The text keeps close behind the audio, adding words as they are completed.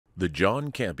The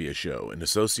John Campea Show, in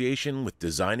association with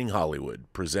Designing Hollywood,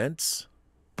 presents...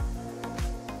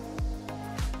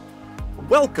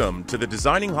 Welcome to the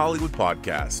Designing Hollywood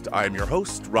podcast. I am your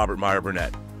host, Robert Meyer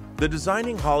Burnett. The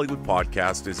Designing Hollywood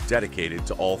podcast is dedicated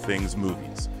to all things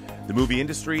movies, the movie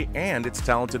industry, and its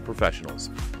talented professionals.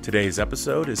 Today's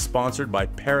episode is sponsored by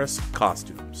Paris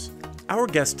Costumes. Our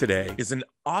guest today is an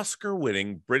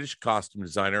Oscar-winning British costume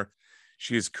designer.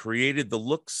 She has created the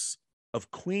looks of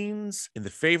queens in The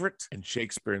Favourite and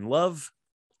Shakespeare in Love,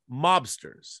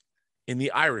 mobsters in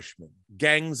The Irishman,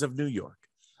 gangs of New York,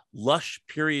 lush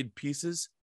period pieces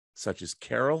such as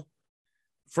Carol.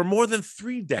 For more than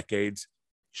 3 decades,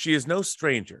 she is no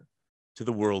stranger to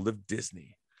the world of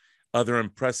Disney. Other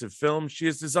impressive films she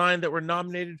has designed that were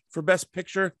nominated for Best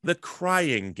Picture: The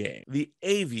Crying Game, The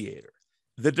Aviator,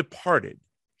 The Departed,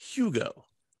 Hugo,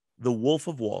 The Wolf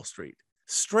of Wall Street.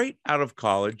 Straight out of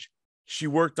college, she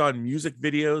worked on music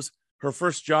videos. Her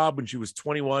first job when she was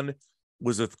 21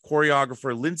 was with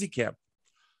choreographer Lindsay Kemp,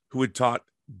 who had taught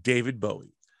David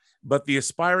Bowie. But the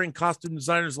aspiring costume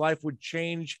designer's life would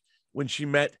change when she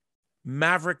met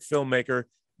maverick filmmaker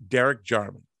Derek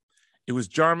Jarman. It was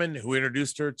Jarman who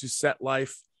introduced her to set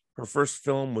life. Her first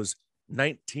film was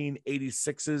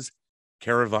 1986's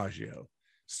Caravaggio,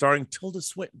 starring Tilda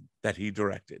Swinton, that he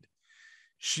directed.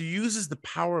 She uses the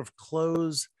power of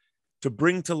clothes to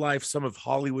bring to life some of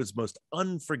Hollywood's most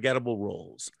unforgettable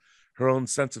roles. Her own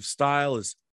sense of style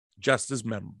is just as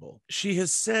memorable. She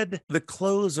has said the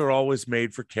clothes are always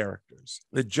made for characters.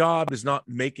 The job is not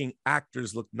making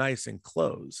actors look nice in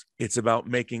clothes. It's about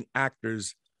making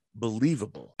actors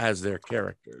believable as their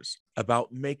characters,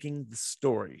 about making the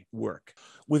story work.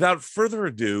 Without further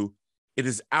ado, it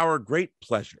is our great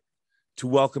pleasure to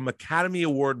welcome Academy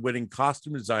Award-winning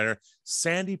costume designer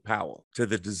Sandy Powell to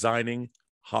the Designing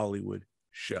Hollywood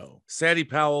Show. Sandy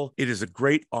Powell, it is a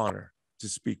great honor to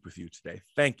speak with you today.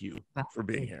 Thank you for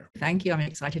being here. Thank you. I'm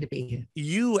excited to be here.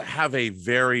 You have a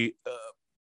very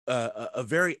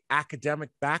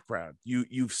academic background.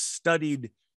 You've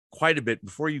studied quite a bit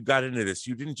before you got into this.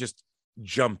 You didn't just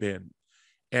jump in.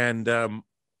 And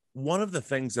one of the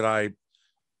things that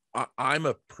I'm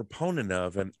a proponent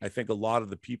of, and I think a lot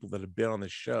of the people that have been on the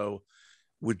show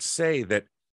would say that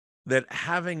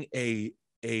having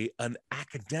an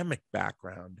academic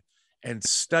background and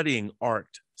studying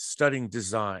art, studying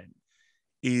design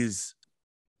is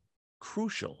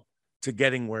crucial to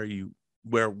getting where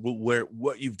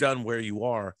what you've done, where you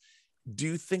are. Do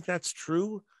you think that's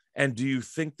true? And do you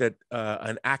think that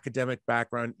an academic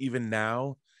background, even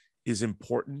now, is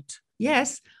important?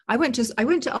 Yes, I went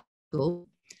to art school.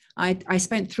 I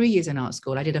spent 3 years in art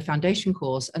school. I did a foundation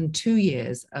course and 2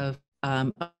 years of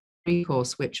a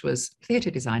course, which was theatre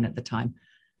design at the time.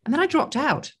 And then I dropped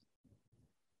out.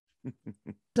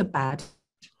 The bad.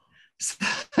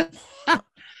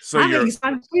 So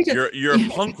you're a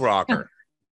punk rocker.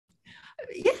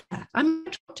 Yeah, I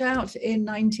dropped out in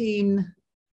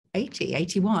 1980,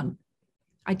 81.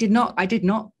 I did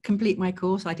not complete my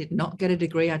course. I did not get a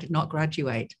degree. I did not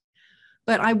graduate.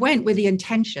 But I went with the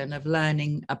intention of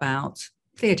learning about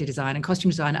theatre design and costume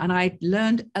design, and I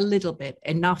learned a little bit,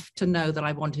 enough to know that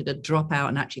I wanted to drop out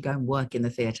and actually go and work in the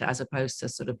theatre, as opposed to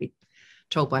sort of be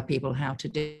told by people how to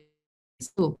do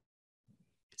school.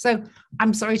 So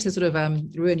I'm sorry to sort of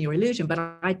ruin your illusion, but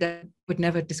I would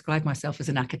never describe myself as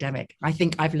an academic. I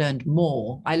think I've learned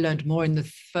more. I learned more in the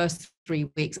first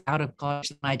 3 weeks out of college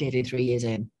than I did in 3 years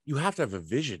in. You have to have a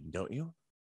vision, don't you?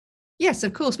 Yes,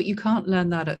 of course, but you can't learn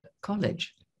that at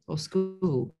college or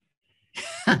school.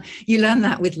 You learn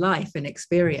that with life and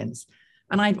experience.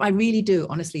 And I really do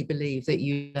honestly believe that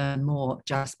you learn more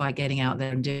just by getting out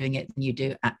there and doing it than you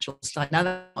do actual study. Now,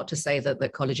 that's not to say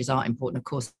that colleges aren't important. Of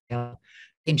course, they are.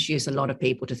 Introduce a lot of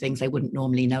people to things they wouldn't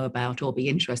normally know about or be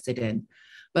interested in.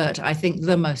 But I think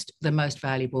the most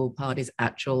valuable part is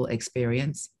actual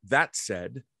experience. That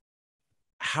said,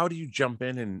 how do you jump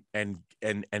in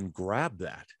and grab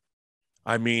that?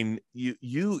 I mean,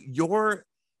 your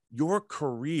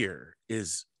career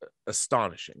is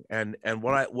astonishing. And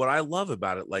what I love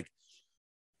about it, like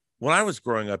when I was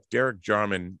growing up, Derek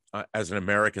Jarman, as an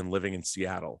American living in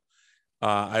Seattle,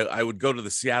 I would go to the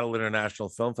Seattle International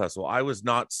Film Festival. I was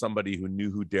not somebody who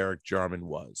knew who Derek Jarman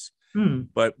was,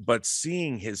 but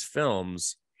seeing his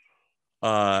films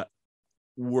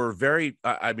were very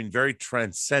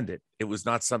transcendent. It was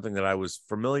not something that I was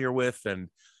familiar with, and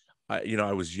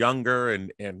I was younger,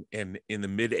 and in the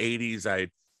mid '80s, I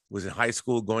was in high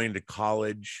school, going to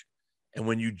college, and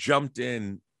when you jumped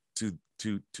in to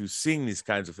seeing these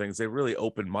kinds of things, they really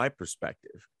opened my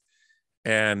perspective.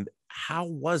 And how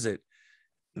was it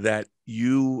that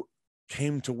you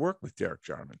came to work with Derek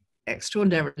Jarman?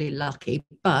 extraordinarily lucky,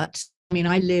 but I mean,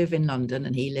 I live in London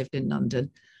and he lived in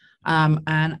London.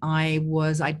 And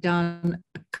I'd done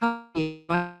a couple years,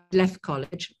 I left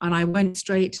college and I went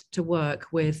straight to work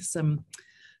with some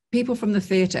people from the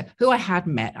theatre who I had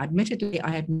met. Admittedly, I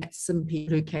had met some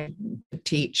people who came to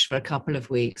teach for a couple of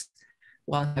weeks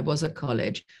while I was at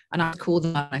college. And I called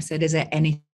them up and I said, is there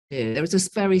anything to do? There was this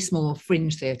very small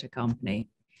fringe theatre company,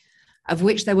 of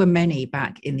which there were many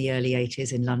back in the early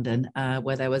 80s in London,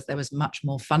 where there was much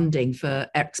more funding for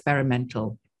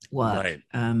experimental work. Right.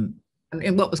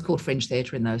 In what was called fringe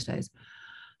theatre in those days.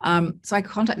 So I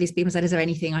contacted these people and said, is there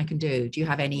anything I can do? Do you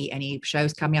have any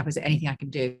shows coming up? Is there anything I can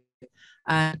do?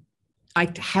 I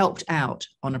helped out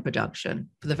on a production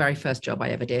for the very first job I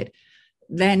ever did.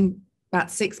 Then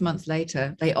about 6 months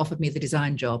later, they offered me the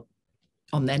design job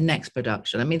on their next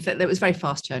production. I mean, there was very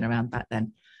fast turnaround back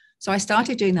then. So I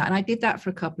started doing that and I did that for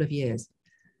a couple of years.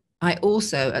 I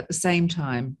also, at the same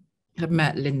time, had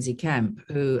met Lindsay Kemp,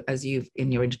 who, as you've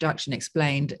in your introduction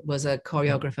explained, was a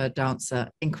choreographer, dancer,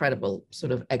 incredible,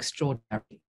 sort of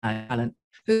extraordinary talent,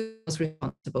 who was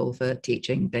responsible for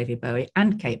teaching David Bowie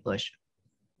and Kate Bush.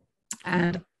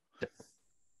 And I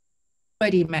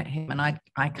already met him, and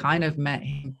I kind of met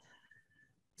him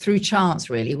through chance,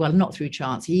 really. Well, not through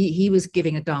chance. He was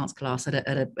giving a dance class at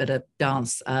a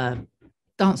dance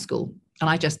school, and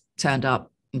I just turned up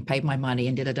and paid my money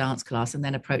and did a dance class, and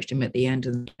then approached him at the end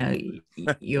and,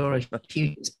 you're a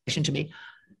huge inspiration to me.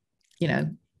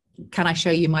 Can I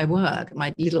show you my work,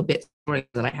 my little bit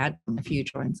that I had, a few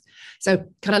drawings. So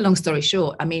kind of long story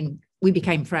short, I mean, we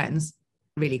became friends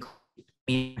really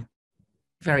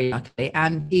very luckily.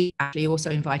 And he actually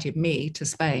also invited me to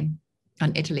Spain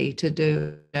and Italy to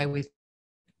do with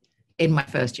in my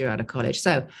first year out of college.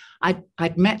 So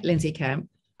I'd met Lindsay Kemp.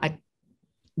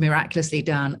 Miraculously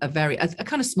done a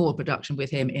kind of small production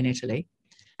with him in Italy,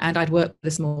 and I'd worked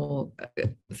with a small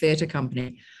theatre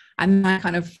company, and I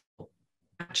kind of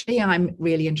actually I'm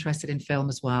really interested in film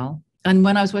as well. And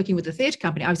when I was working with the theatre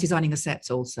company, I was designing the sets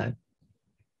also,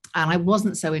 and I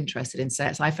wasn't so interested in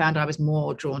sets. I found I was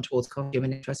more drawn towards costume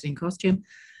and interested in costume,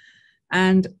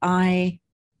 and I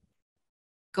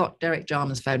got Derek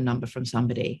Jarman's phone number from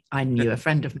somebody I knew, a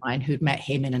friend of mine who'd met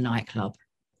him in a nightclub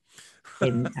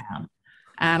in town.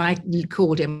 And I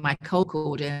called him, I cold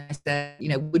called him. I said,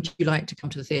 would you like to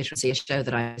come to the theatre and see a show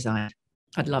that I designed?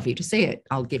 I'd love you to see it.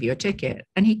 I'll give you a ticket.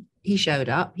 And he showed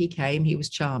up, he came, he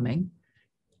was charming.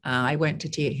 I went to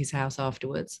tea at his house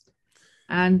afterwards.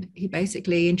 And he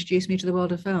basically introduced me to the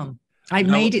world of film. I'm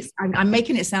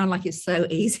making it sound like it's so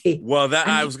easy. Well, that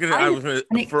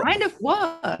and it kind of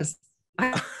was.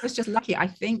 I was just lucky. I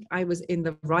think I was in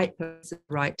the right place at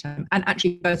the right time. And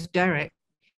actually both Derek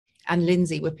and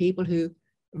Lindsay were people who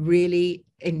really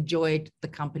enjoyed the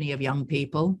company of young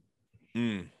people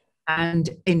and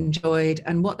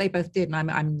what they both did.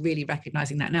 And I'm really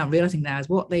recognizing that now, realizing now, is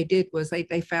what they did was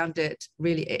they found it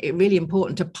really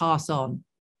important to pass on,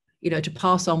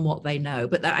 what they know.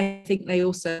 But I think they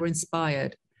also were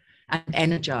inspired and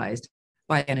energized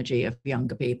by the energy of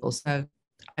younger people. So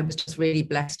I was just really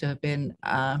blessed to have been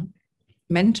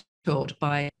mentored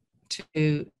by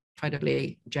two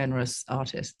incredibly generous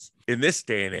artists. In this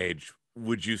day and age,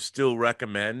 would you still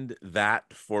recommend that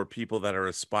for people that are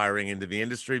aspiring into the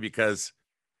industry? Because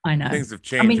I know things have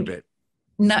changed a bit.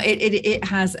 No, it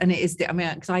has, and it is. I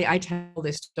mean, because I tell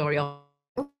this story, I'll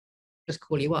just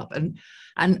call you up, and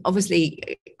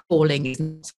obviously calling is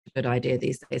not a good idea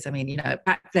these days. I mean,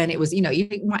 back then it was, you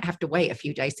might have to wait a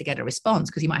few days to get a response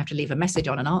because you might have to leave a message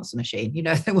on an answer machine.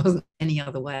 There wasn't any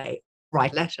other way.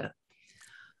 Write a letter.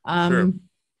 Sure.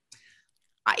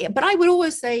 But I would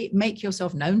always say, make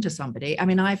yourself known to somebody. I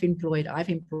mean, I've employed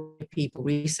people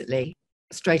recently,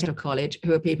 straight out of college,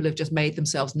 who are people who've just made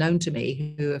themselves known to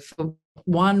me, who have, for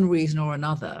one reason or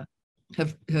another,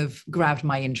 have grabbed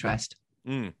my interest.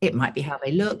 It might be how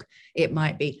they look. It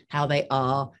might be how they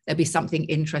are. There'll be something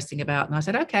interesting about. And I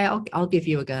said, okay, I'll give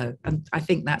you a go. And I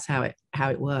think that's how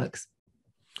it works.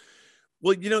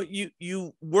 Well,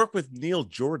 you work with Neil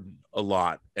Jordan a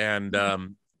lot, and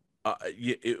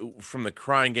from the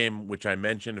Crying Game, which I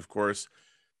mentioned, of course,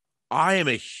 I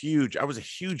was a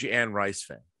huge Anne Rice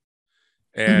fan,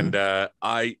 and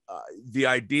the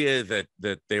idea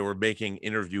that they were making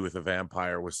Interview with a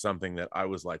Vampire was something that I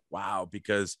was like, wow,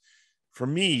 because for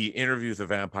me, Interview with a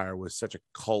Vampire was such a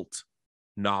cult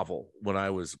novel when I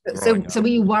was growing up. So were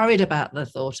you worried about the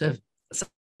thought of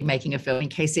making a film in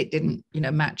case it didn't,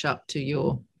 match up to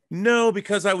your? No,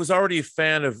 because I was already a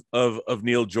fan of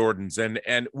Neil Jordan's, and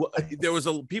there was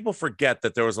people forget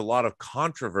that there was a lot of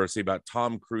controversy about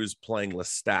Tom Cruise playing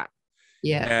Lestat.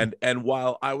 Yeah. And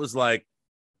while I was like,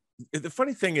 the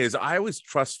funny thing is, I always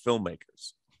trust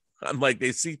filmmakers. I'm like,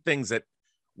 they see things that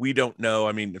we don't know.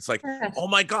 I mean, it's like, Yes. oh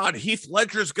my God, Heath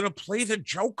Ledger's going to play the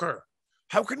Joker.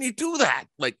 How can he do that?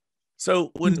 Like,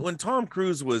 so when Tom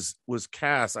Cruise was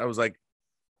cast, I was like,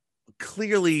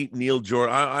 clearly Neil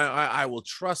Jordan. I will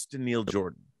trust in Neil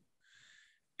Jordan.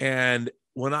 And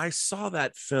when I saw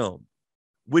that film,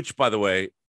 which, by the way,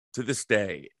 to this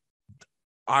day,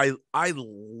 I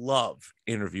love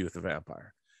Interview with the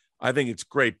Vampire. I think it's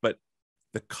great, but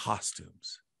the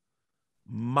costumes,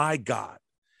 my God,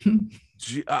 it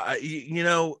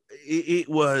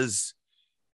was,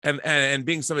 and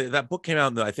being somebody, that book came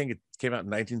out, I think it came out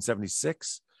in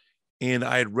 1976, and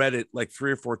I had read it like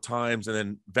 3 or 4 times, and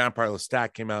then Vampire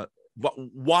Lestat came out.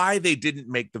 Why they didn't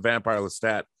make the Vampire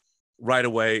Lestat right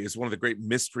away is one of the great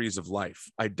mysteries of life.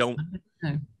 I don't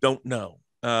know.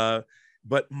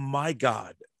 But my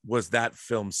God, was that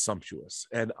film sumptuous.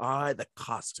 And the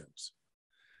costumes,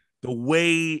 the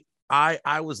way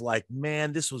I was like,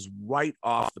 man, this was right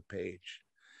off the page.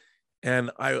 And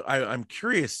I'm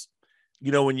curious,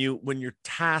 when you're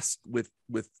tasked with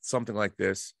something like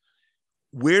this,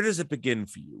 where does it begin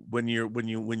for you? When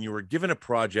you were given a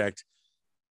project,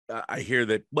 I hear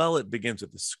that, well, it begins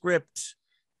with the script.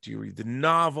 Do you read the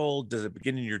novel? Does it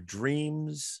begin in your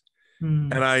dreams?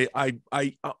 And I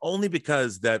only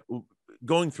because that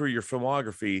going through your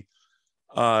filmography,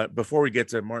 before we get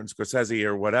to Martin Scorsese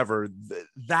or whatever,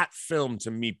 that film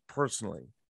to me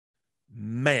personally,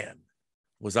 man,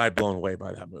 was I blown away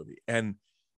by that movie. And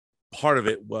part of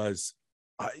it was,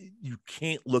 you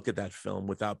can't look at that film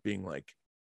without being like,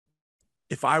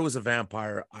 if I was a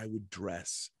vampire, I would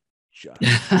dress just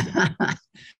like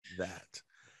that.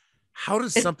 How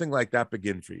does something like that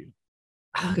begin for you?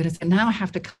 Oh goodness! And now I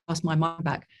have to cast my mind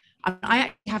back. I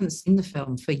actually haven't seen the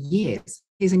film for years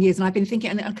and years, and I've been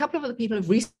thinking. And a couple of other people have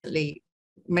recently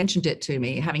mentioned it to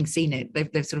me, having seen it.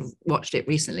 They've sort of watched it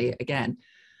recently again,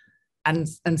 and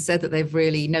said that they've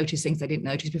really noticed things they didn't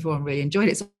notice before and really enjoyed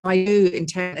it. So I do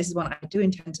intend. This is one I do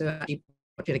intend to actually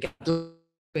watch it again.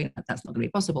 That's not going to be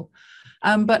possible,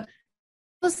 but it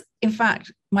was in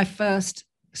fact my first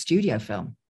studio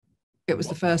film. It was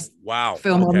the first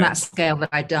film on that scale that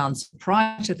I'd done. So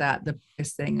prior to that, the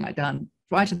biggest thing I'd done,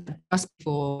 prior to that, just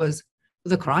before, was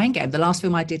The Crying Game. The last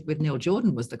film I did with Neil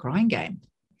Jordan was The Crying Game,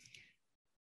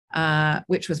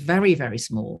 which was very, very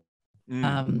small.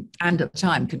 And at the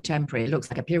time, contemporary. It looks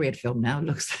like a period film now. It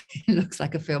looks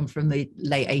like a film from the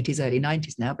late 80s, early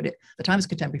 90s now, but at the time, it's a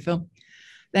contemporary film.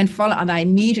 And I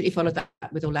immediately followed that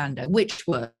with Orlando, which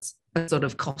was a sort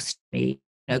of costumey,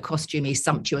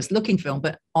 sumptuous looking film,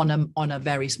 but on a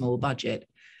very small budget.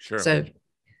 Sure. So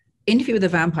Interview with the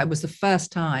Vampire was the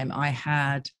first time I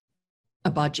had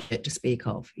a budget to speak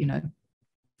of,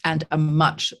 and a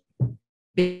much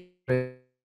bigger,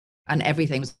 and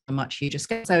everything was a much huger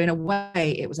scale. So in a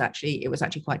way, it was actually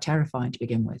quite terrifying to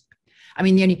begin with. I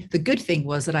mean, the good thing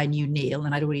was that I knew Neil,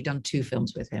 and I'd already done 2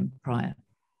 films with him prior.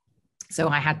 So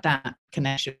I had that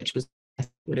connection, which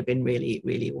would have been really,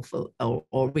 really awful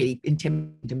or really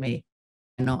intimidating to me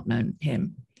and not known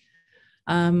him.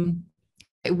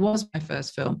 It was my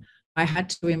first film. I had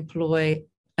to employ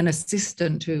an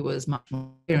assistant who was much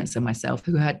more experienced than myself,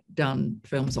 who had done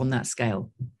films on that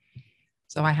scale.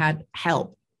 So I had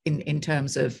help in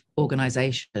terms of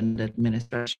organization and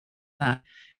administration.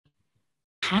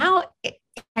 How it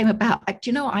came about,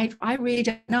 I really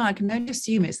don't know. I can only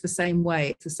assume it's the same way,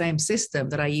 it's the same system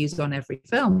that I use on every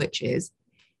film, which is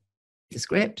the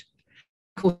script.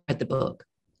 I read the book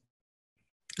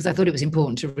because I thought it was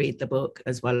important to read the book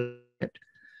as well.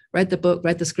 Read the book,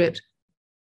 read the script,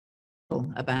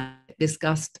 about it,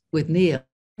 discussed with Neil,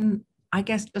 and I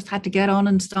guess just had to get on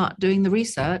and start doing the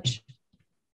research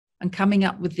and coming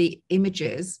up with the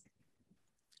images.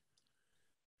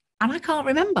 And I can't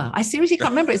remember. I seriously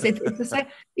can't remember. It's the same.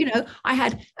 I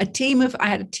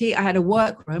had a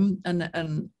workroom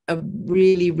and a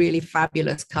really, really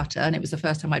fabulous cutter. And it was the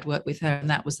first time I'd worked with her. And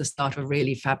that was the start of a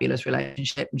really fabulous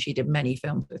relationship. And she did many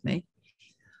films with me.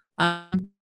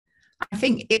 I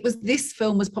think this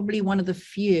film was probably one of the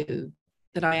few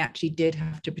that I actually did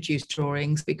have to produce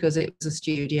drawings, because it was a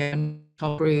studio and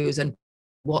Tom Cruise, and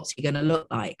what's he going to look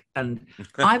like? And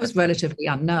I was relatively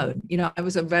unknown. I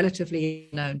was a relatively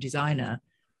unknown designer,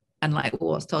 and like,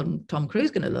 what's Tom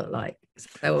Cruise going to look like?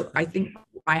 So I think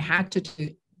I had to do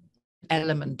an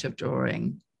element of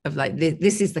drawing of like,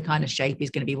 this is the kind of shape he's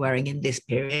going to be wearing in this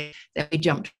period. Then we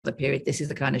jumped to the period. This is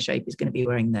the kind of shape he's going to be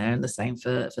wearing there, and the same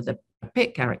for the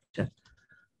Pitt character.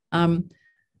 And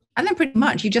then pretty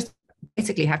much you just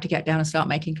basically have to get down and start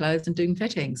making clothes and doing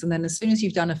fittings. And then as soon as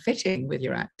you've done a fitting with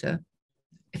your actor,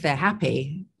 if they're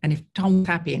happy, and if Tom was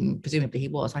happy, and presumably he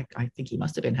was, I think he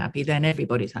must have been happy, then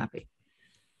everybody's happy.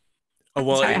 Oh,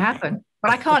 well, that's how it happened.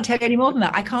 But I can't tell you any more than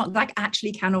that. I can't, like,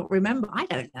 actually cannot remember. I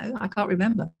don't know. I can't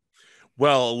remember.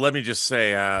 Well, let me just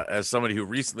say, as somebody who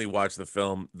recently watched the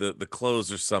film, the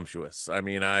clothes are sumptuous. I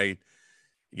mean,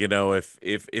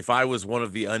 if I was one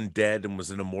of the undead and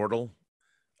was an immortal,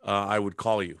 I would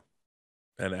call you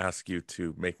and ask you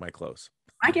to make my clothes.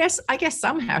 I guess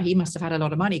somehow he must have had a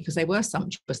lot of money, because they were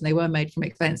sumptuous and they were made from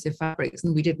expensive fabrics,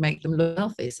 and we did make them look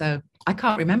healthy. So I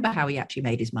can't remember how he actually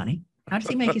made his money. How does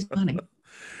he make his money?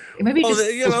 Maybe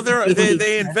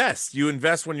they invest. You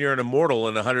invest when you're an immortal,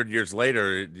 and 100 years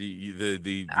later,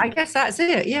 I guess that's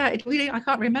it. Yeah, I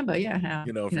can't remember. Yeah, how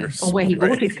or where he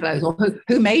bought his clothes, or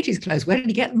who made his clothes. Where did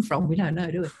he get them from? We don't know,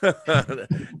 do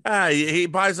we? He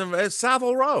buys them at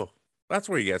Savile Row. That's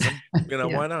where he gets them. Yeah.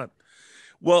 Why not?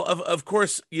 Well, of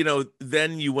course,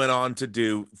 then you went on to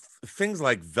do things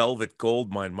like Velvet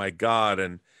Goldmine, my God,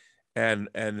 and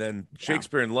then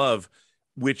Shakespeare in Love,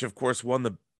 which of course won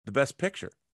the Best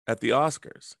Picture at the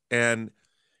Oscars. And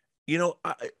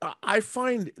I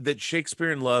find that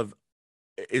Shakespeare in Love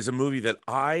is a movie that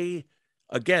I,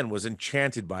 again, was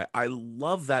enchanted by. I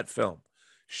love that film.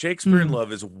 Shakespeare in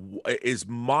Love is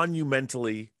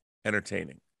monumentally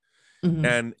entertaining.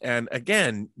 And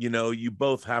again, you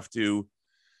both have to.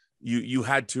 You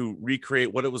had to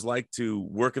recreate what it was like to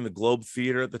work in the Globe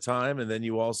Theater at the time, and then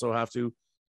you also have to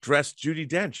dress Judi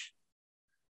Dench.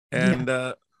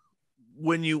 And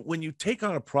when you take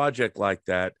on a project like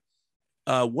that,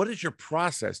 what is your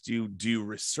process? Do you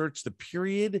research the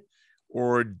period,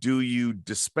 or do you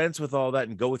dispense with all that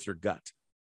and go with your gut?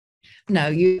 No,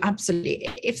 you absolutely.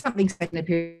 If something's set in a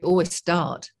period, always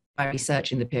start by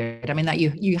researching the period. I mean, that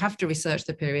you have to research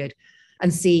the period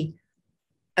and see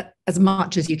as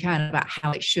much as you can about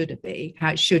how it should be,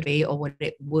 or what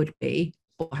it would be,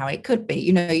 or how it could be.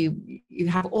 You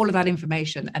have all of that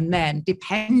information, and then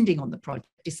depending on the project,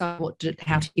 decide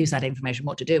how to use that information,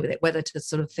 what to do with it, whether to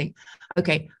sort of think,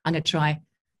 okay, I'm going to try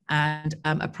and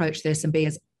approach this and be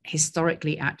as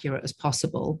historically accurate as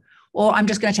possible, or I'm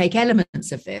just going to take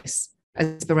elements of this as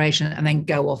inspiration and then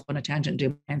go off on a tangent and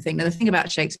do my own thing. Now, the thing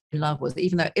about Shakespeare in Love was that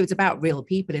even though it was about real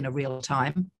people in a real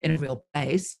time, in a real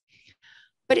place,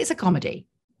 but it's a comedy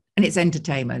and it's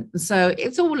entertainment. So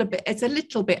it's a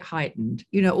little bit heightened.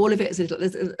 All of it is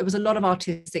it was a lot of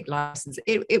artistic license.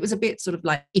 It was a bit sort of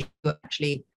like if you were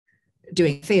actually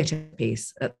doing a theatre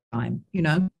piece at the time,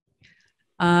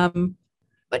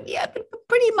 But yeah,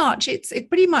 pretty much it's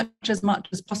pretty much as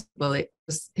possible. It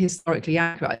was historically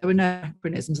accurate. There were no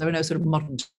anachronisms. There were no sort of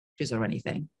modern touches or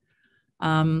anything.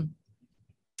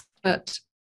 But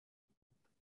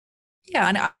yeah,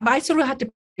 and I sort of had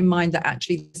to in mind that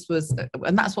actually this was,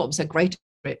 and that's what was so great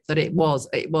about it, that it was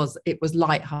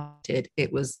lighthearted.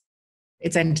 It's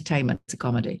entertainment. It's a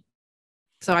comedy.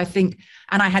 So I think,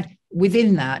 and I had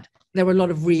within that, there were a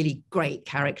lot of really great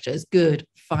characters, good,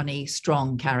 funny,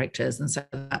 strong characters. And so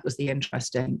that's the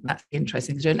interesting thing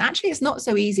to do. And actually, it's not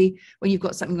so easy when you've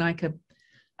got something like a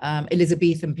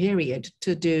Elizabethan period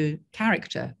to do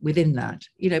character within that,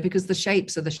 because the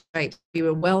shapes are the shapes. You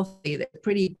were wealthy,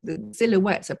 the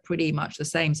silhouettes are pretty much the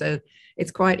same. So it's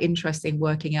quite interesting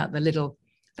working out the little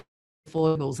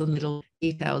foibles and little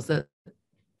details that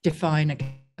define a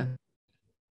character.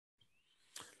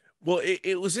 Well,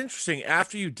 it was interesting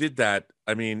after you did that.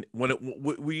 I mean,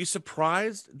 were you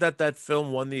surprised that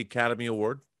film won the Academy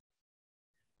Award?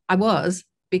 I was,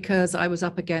 because I was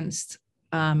up against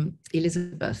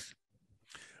Elizabeth,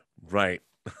 right?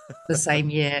 The same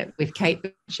year with Kate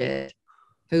Blanchett,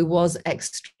 who was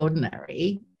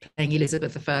extraordinary, playing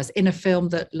Elizabeth I in a film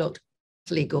that looked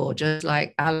really gorgeous.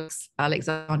 Like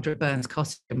Alexandra Burns'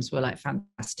 costumes were like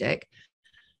fantastic,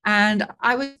 and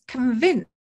I was convinced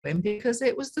him because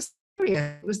it was the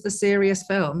serious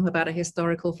film about a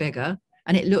historical figure,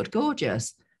 and it looked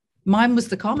gorgeous. Mine was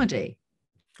the comedy.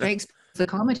 Shakespeare's the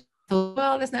comedy.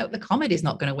 Well, the comedy's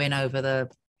not going to win over the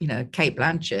Kate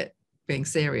Blanchett being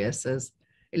serious as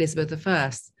Elizabeth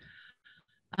I.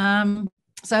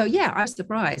 So yeah, I was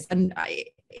surprised, and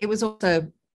it was also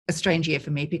a strange year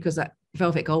for me because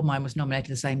Velvet Goldmine was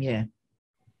nominated the same year.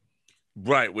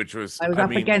 Right, which was I was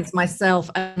up against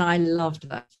myself, and I loved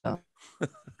that film.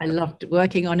 I loved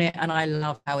working on it, and I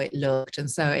loved how it looked, and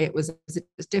so it was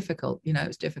difficult. It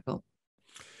was difficult.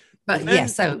 But yeah,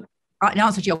 so in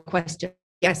answer to your question,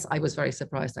 yes, I was very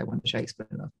surprised I won Shakespeare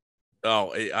in Love.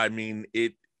 Oh, I mean,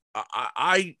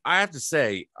 I have to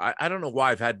say, I don't know why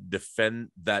I've had to defend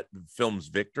that film's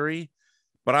victory,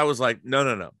 but I was like,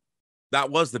 no.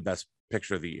 That was the best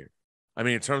picture of the year. I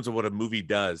mean, in terms of what a movie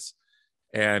does,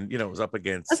 and it was up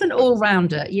against as an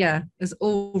all-rounder. Yeah, as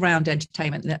all-round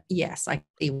entertainment. Yes, I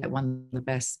see it won the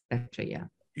best picture. Yeah.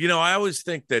 I always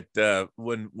think that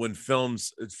when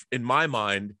films, in my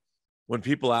mind, when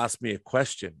people ask me a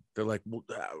question, they're like, well,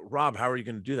 Rob, how are you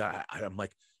going to do that? I'm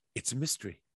like, it's a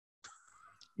mystery.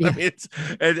 Yeah.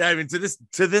 I mean,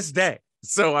 to this day.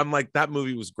 So I'm like, that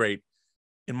movie was great.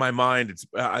 In my mind,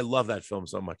 I love that film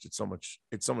so much. It's so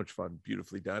much fun,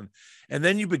 beautifully done. And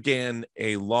then you began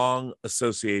a long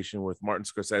association with Martin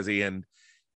Scorsese,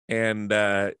 and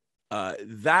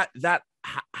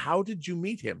how did you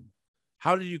meet him?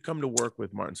 How did you come to work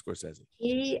with Martin Scorsese?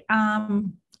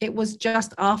 It was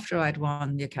just after I'd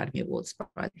won the Academy Awards for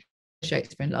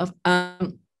Shakespeare in Love.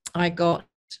 I got a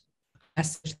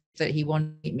message that he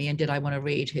wanted me, and did I want to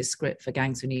read his script for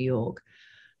Gangs of New York,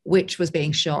 which was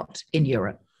being shot in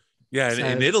Europe. Yeah,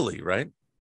 in Italy, right?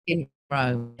 In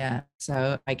Rome, yeah.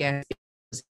 So I guess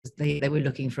they were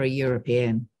looking for a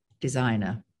European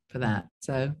designer for that.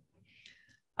 So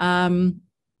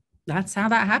that's how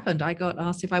that happened. I got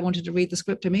asked if I wanted to read the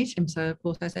script to meet him. So of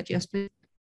course I said yes, please.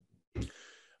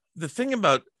 The thing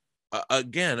about,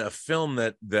 again, a film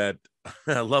that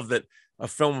I love, that a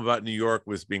film about New York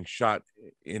was being shot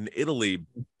in Italy,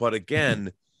 but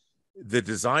again, the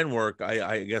design work,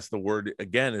 I guess the word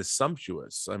again is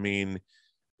sumptuous. I mean,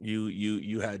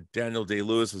 you had Daniel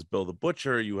Day-Lewis as Bill the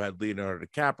Butcher, you had Leonardo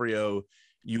DiCaprio,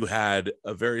 you had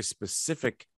a very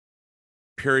specific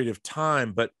period of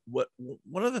time. But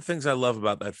one of the things I love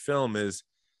about that film is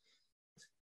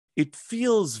it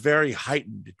feels very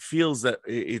heightened. It feels that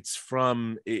it's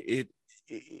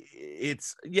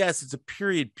yes, it's a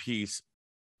period piece,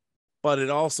 but it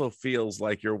also feels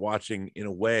like you're watching, in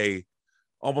a way,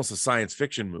 almost a science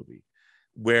fiction movie.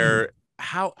 Where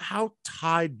how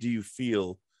tied do you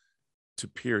feel to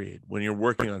period when you're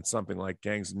working on something like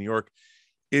Gangs of New York?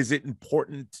 Is it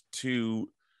important to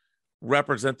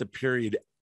represent the period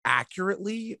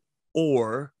accurately,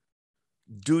 or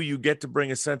do you get to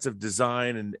bring a sense of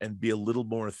design and be a little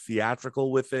more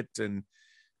theatrical with it, and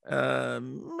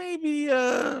maybe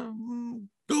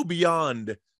go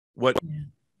beyond what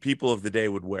people of the day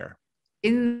would wear?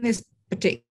 In this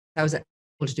particular, I was able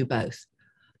to do both.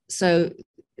 So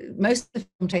most of the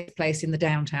film takes place in the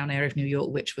downtown area of New York,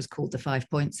 which was called the Five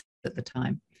Points at the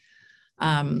time.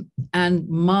 And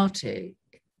Marty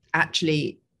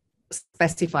actually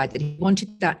specified that he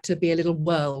wanted that to be a little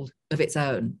world of its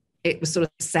own. It was sort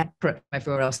of separate from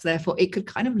everywhere else. Therefore, it could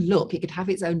have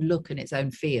its own look and its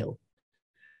own feel.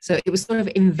 So it was sort of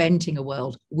inventing a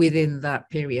world within that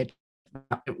period.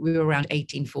 We were around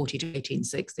 1840 to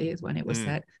 1860 is when it was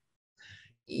set.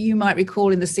 You might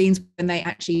recall in the scenes when they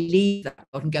actually leave that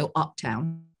world and go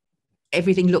uptown,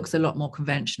 everything looks a lot more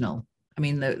conventional. I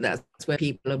mean, that's where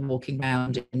people are walking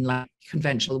around in like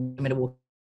conventional, women are walking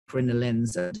in the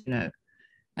lens,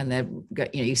 and they're,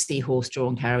 you see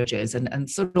horse-drawn carriages and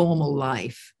sort of normal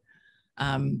life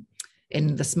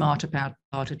in the smarter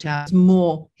part of town. It's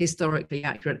more historically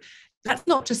accurate. That's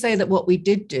not to say that what we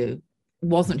did do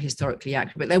wasn't historically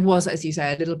accurate, but there was, as you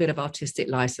say, a little bit of artistic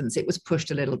license. It was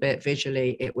pushed a little bit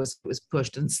visually. It was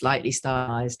pushed and slightly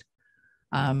stylized.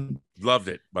 Loved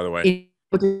it, by the way.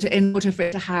 In order for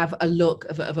it to have a look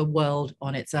of a world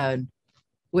on its own,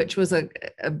 which was a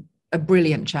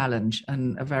brilliant challenge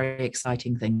and a very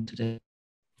exciting thing to do.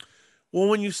 Well,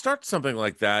 when you start something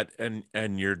like that and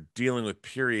you're dealing with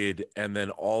period, and then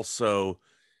also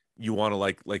you want to,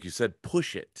 like you said,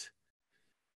 push it,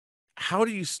 how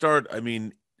do you start? I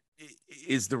mean,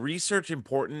 is the research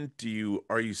important?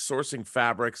 Are you sourcing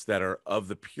fabrics that are of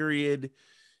the period?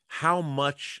 How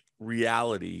much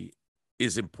reality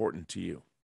is important to you?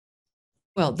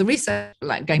 Well, the research,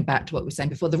 like going back to what we were saying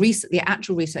before, the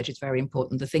actual research is very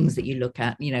important. The things that you look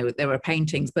at, there were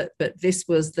paintings, but this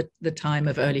was the time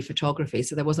of early photography.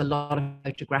 So there was a lot of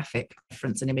photographic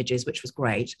reference and images, which was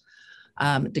great,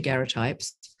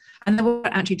 daguerreotypes. And there were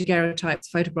actually daguerreotypes,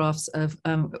 photographs of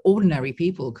ordinary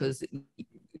people, because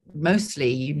mostly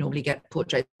you normally get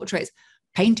portraits.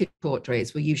 Painted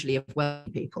portraits were usually of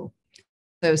wealthy people.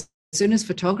 So as soon as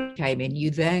photography came in, you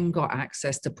then got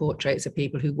access to portraits of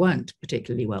people who weren't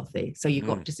particularly wealthy. So you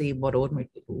got to see what ordinary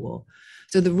people wore.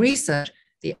 So the research,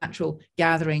 the actual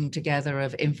gathering together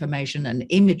of information and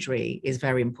imagery is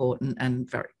very important and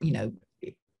very,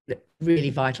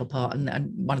 really vital part and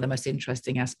one of the most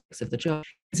interesting aspects of the job.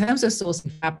 In terms of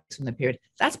sourcing fabrics from the period,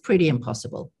 that's pretty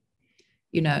impossible.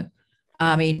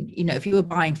 I mean, if you were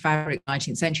buying fabric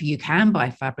 19th century, you can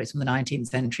buy fabrics from the 19th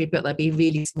century, but they'll be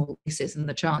really small pieces and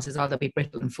the chances are they'll be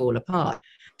brittle and fall apart.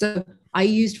 So I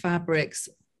used fabrics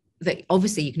that,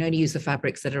 obviously you can only use the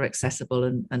fabrics that are accessible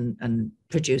and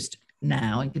produced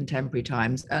now in contemporary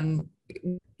times. And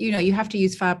you know, you have to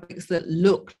use fabrics that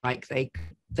look like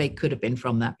they could have been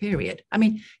from that period. I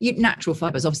mean, natural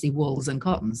fibers, obviously wools and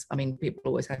cottons. I mean, people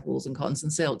always have wools and cottons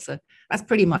and silks. So that's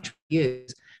pretty much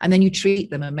used. And then you treat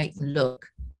them and make them look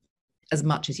as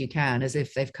much as you can as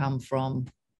if they've come from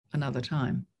another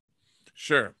time.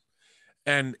 Sure.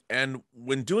 And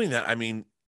when doing that, I mean,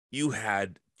 you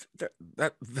had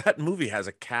that movie has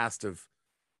a cast of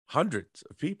hundreds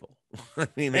of people. I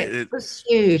mean, it was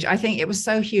huge. I think it was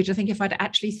so huge. I think if I'd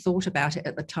actually thought about it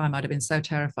at the time, I'd have been so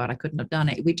terrified I couldn't have done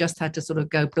it. We just had to sort of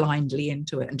go blindly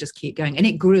into it and just keep going. And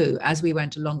it grew as we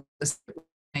went along,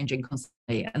 changing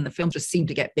constantly. And the film just seemed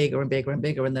to get bigger and bigger and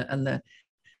bigger.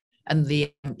 And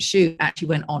the shoot actually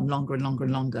went on longer and longer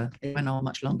and longer. It went on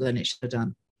much longer than it should have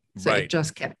done. So It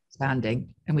just kept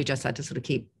expanding, and we just had to sort of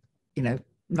keep, you know,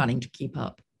 running to keep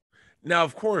up. Now,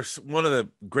 of course, one of the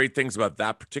great things about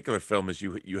that particular film is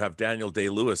you have Daniel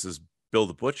Day-Lewis as Bill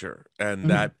the Butcher, and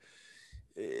that.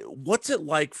 What's it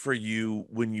like for you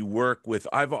when you work with?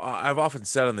 I've often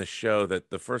said on this show that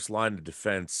the first line of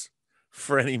defense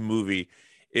for any movie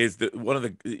is that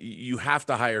you have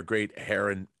to hire great hair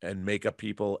and makeup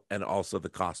people, and also the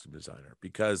costume designer,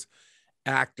 because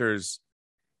actors,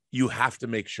 you have to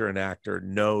make sure an actor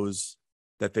knows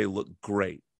that they look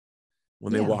great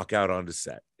when they walk out onto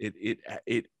set. It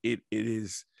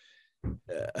is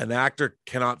an actor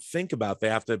cannot think about. They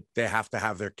have to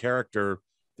have their character.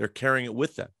 They're carrying it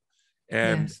with them,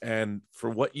 and for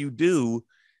what you do,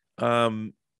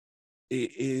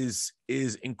 is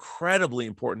incredibly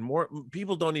important. More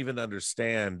people don't even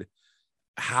understand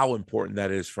how important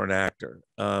that is for an actor.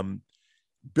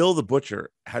 Bill the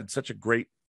Butcher had such a great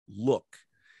look.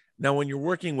 Now, when you're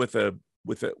working with a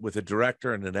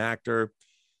director and an actor,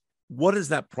 what is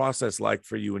that process like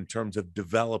for you in terms of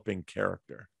developing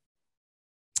character?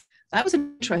 That was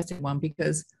an interesting one,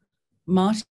 because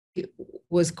Marty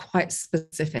was quite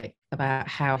specific about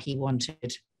how he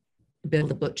wanted Bill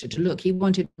the Butcher to look. He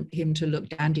wanted him to look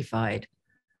dandified,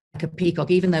 like a peacock,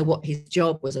 even though what his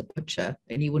job was a butcher,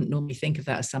 and you wouldn't normally think of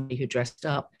that as somebody who dressed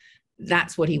up.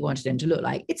 That's what he wanted him to look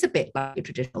like. It's a bit like a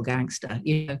traditional gangster,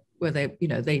 you know, where they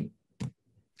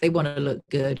want to look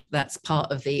good. It's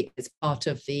part of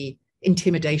the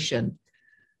intimidation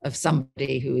of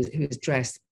somebody who's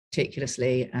dressed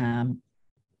meticulously and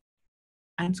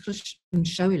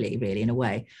showily, really, in a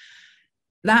way.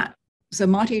 So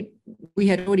Marty, we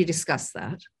had already discussed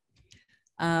that.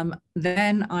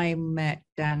 Then I met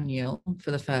Daniel for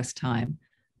the first time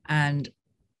and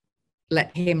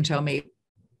let him tell me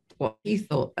what he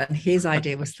thought, and his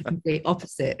idea was the complete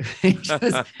opposite, which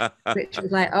was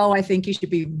like, oh, I think you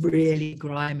should be really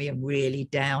grimy and really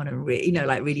down and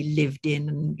like really lived in,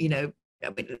 and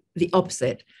the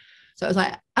opposite. So I was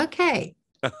like, okay,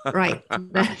 right.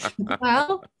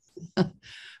 Well,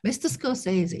 Mr.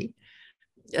 Scorsese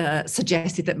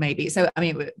suggested that maybe, so I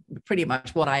mean, pretty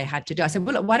much what I had to do. I said,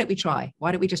 well, look, why don't we try?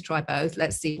 Why don't we just try both?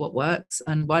 Let's see what works.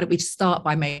 And why don't we start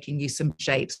by making you some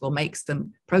shapes? We'll make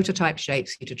some prototype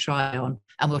shapes for you to try on,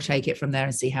 and we'll take it from there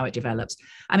and see how it develops.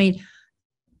 I mean,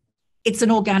 it's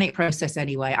an organic process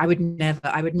anyway. I would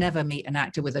never meet an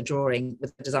actor with a drawing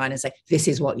with a design and say, this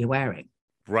is what you're wearing.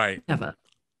 Right. Never.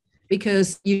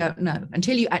 Because you don't know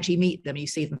until you actually meet them, you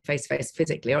see them face to face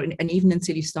physically, and even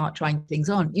until you start trying things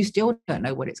on, you still don't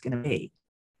know what it's going to be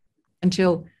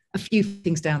until a few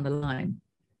things down the line.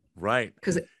 Right.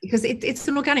 Because it's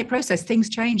an organic process. Things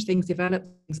change, things develop,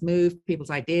 things move, people's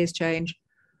ideas change.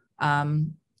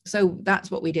 So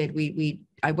that's what we did.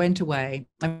 I went away,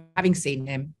 having seen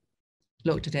him,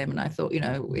 looked at him, and I thought,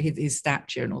 his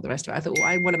stature and all the rest of it. I thought, well,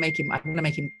 I want to make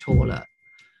him taller.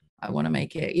 I want to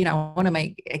make it, I want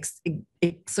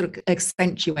to sort of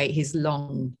accentuate his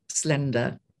long,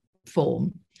 slender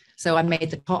form. So I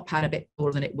made the top hat a bit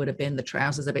taller than it would have been, the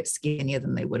trousers a bit skinnier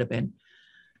than they would have been.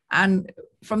 And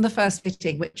from the first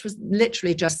fitting, which was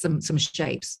literally just some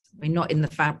shapes, I mean, not in the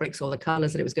fabrics or the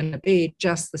colors that it was going to be,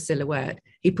 just the silhouette,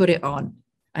 he put it on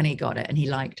and he got it and he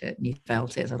liked it and he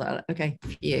felt it. So I thought, okay,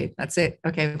 for you, that's it.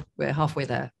 Okay, we're halfway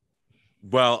there.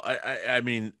 Well, I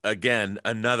mean, again,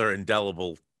 another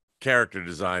indelible character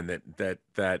design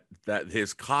that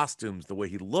his costumes, the way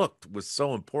he looked, was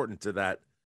so important to that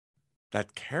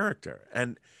character.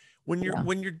 And when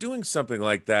you're doing something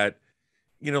like that,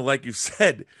 like you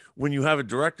said, when you have a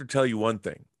director tell you one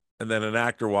thing and then an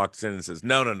actor walks in and says,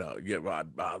 no,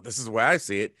 this is the way I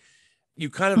see it, you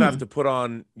kind of have to put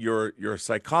on your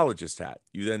psychologist hat.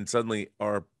 You then suddenly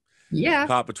are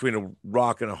caught between a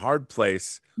rock and a hard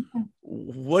place.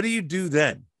 What do you do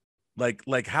then?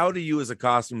 Like how do you, as a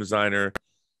costume designer,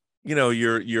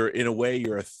 you're in a way,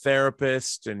 you're a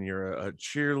therapist and you're a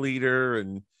cheerleader,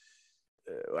 and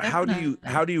how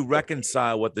do you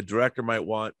reconcile what the director might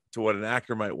want to what an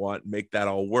actor might want, and make that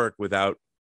all work without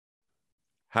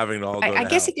having it all go I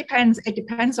guess it depends. It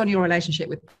depends on your relationship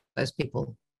with those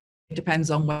people. It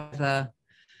depends on whether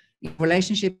your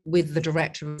relationship with the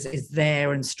director is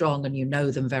there and strong, and you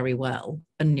know them very well,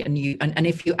 and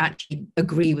if you actually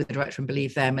agree with the director and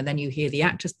believe them, and then you hear the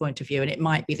actor's point of view, and it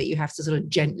might be that you have to sort of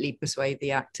gently persuade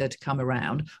the actor to come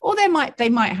around, or they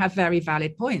might have very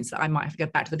valid points that I might have to go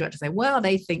back to the director and say, well,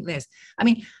 they think this. I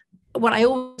mean, what I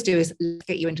always do is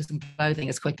get you into some clothing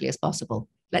as quickly as possible.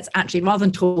 Let's actually, rather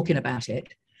than talking about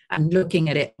it and looking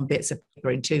at it on bits of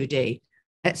paper in 2D,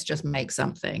 let's just make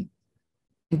something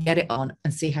and get it on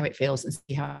and see how it feels and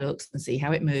see how it looks and see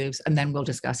how it moves, and then we'll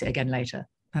discuss it again later.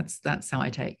 That's how I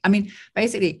take. I mean,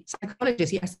 basically,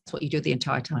 psychologists, yes, that's what you do the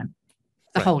entire time,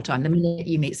 the whole time. The minute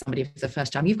you meet somebody for the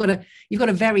first time, you've got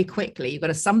to very quickly, you've got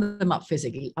to sum them up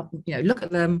physically, look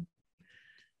at them.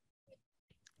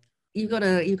 You've got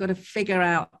to figure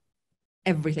out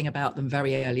everything about them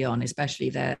very early on, especially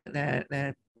their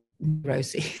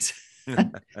neuroses.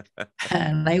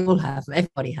 And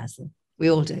everybody has them.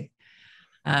 We all do.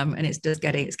 And it's just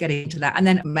getting into that, and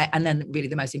then really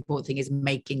the most important thing is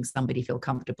making somebody feel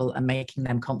comfortable and making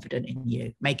them confident in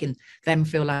you, making them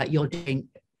feel like you're doing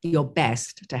your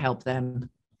best to help them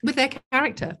with their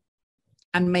character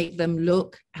and make them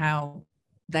look how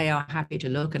they are happy to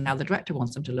look and how the director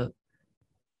wants them to look.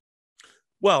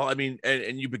 Well, I mean,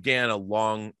 and you began a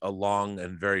long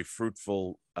and very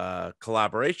fruitful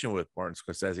collaboration with Martin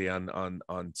Scorsese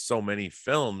on so many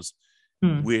films.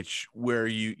 Where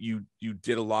you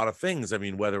did a lot of things. I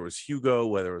mean, whether it was Hugo,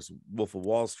 whether it was Wolf of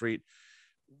Wall Street,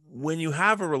 when you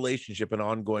have a relationship, an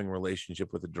ongoing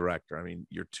relationship with a director, I mean,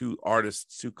 you're two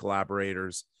artists, two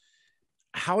collaborators.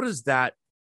 How does that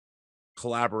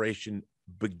collaboration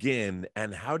begin,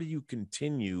 and how do you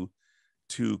continue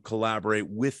to collaborate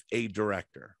with a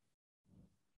director?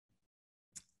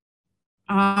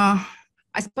 I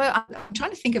suppose I'm trying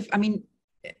to think of, I mean,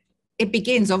 it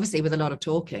begins obviously with a lot of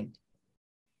talking.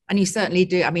 And you certainly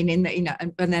do. I mean,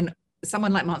 and then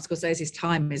someone like Martin Scorsese's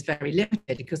time is very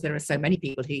limited because there are so many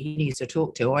people he needs to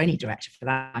talk to, or any director for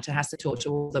that matter has to talk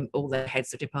to all the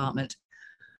heads of department.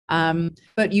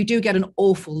 But you do get an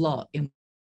awful lot in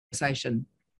conversation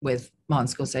with Martin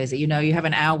Scorsese. You have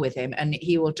an hour with him, and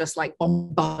he will just like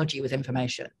bombard you with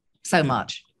information so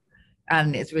much,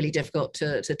 and it's really difficult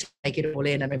to take it all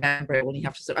in and remember it all. You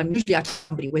have to. I'm usually have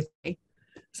somebody with me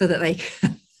so that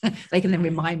they can then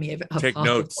remind me of take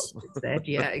notes. Said.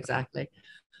 Yeah, exactly.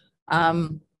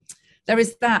 There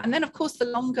is that, and then of course the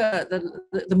longer,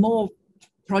 the more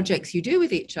projects you do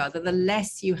with each other, the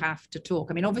less you have to talk.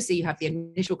 I mean, obviously you have the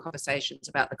initial conversations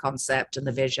about the concept and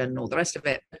the vision, all the rest of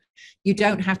it. You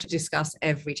don't have to discuss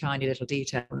every tiny little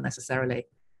detail necessarily,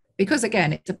 because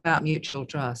again, it's about mutual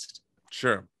trust.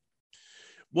 Sure.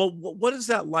 Well, what is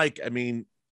that like? I mean,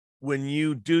 when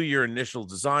you do your initial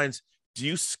designs, do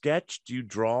you sketch? Do you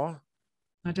draw?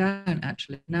 I don't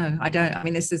actually. No, I don't. I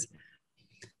mean,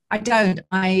 I don't.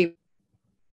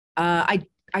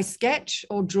 I sketch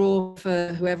or draw for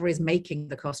whoever is making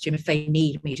the costume if they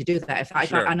need me to do that.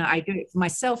 And I do it for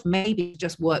myself, maybe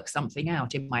just work something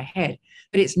out in my head.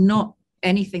 But it's not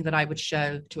anything that I would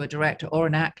show to a director or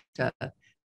an actor.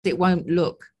 It won't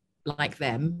look like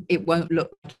them. It won't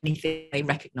look like anything they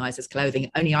recognize as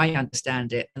clothing. Only I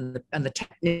understand it, and the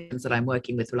technicians that I'm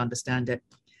working with will understand it.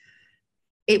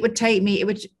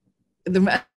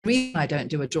 The reason I don't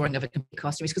do a drawing of a complete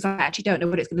costume is because I actually don't know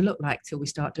what it's going to look like till we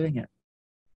start doing it.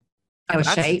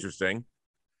 That's interesting.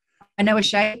 I know a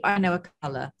shape, I know a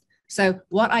color. So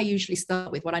what I usually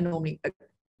start with, what I normally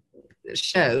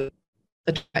show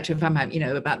the director if I'm,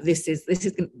 about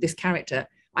this character,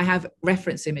 I have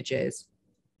reference images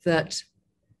that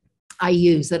I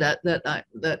use that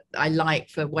I like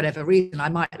for whatever reason. I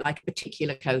might like a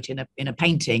particular coat in a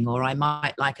painting, or I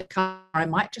might like a color. I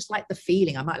might just like the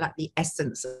feeling. I might like the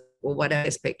essence or whatever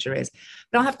this picture is.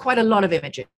 But I'll have quite a lot of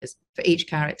images for each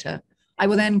character. I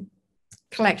will then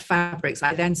collect fabrics.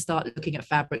 I then start looking at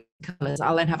fabric colors.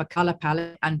 I'll then have a color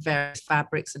palette and various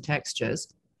fabrics and textures.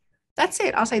 That's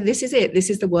it. I'll say, this is it. This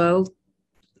is the world.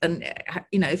 And,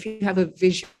 if you have a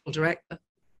visual director,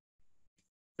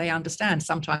 they understand.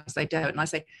 Sometimes they don't. And I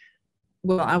say,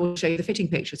 well, I will show you the fitting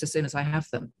pictures as soon as I have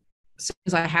them. As soon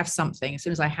as I have something, as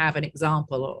soon as I have an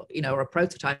example or a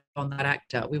prototype on that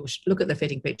actor, we will look at the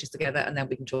fitting pictures together and then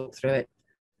we can talk through it.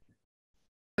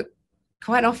 But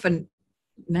quite often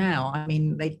now, I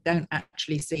mean, they don't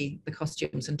actually see the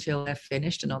costumes until they're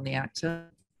finished and on the actor.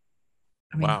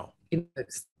 I mean, wow.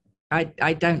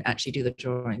 I don't actually do the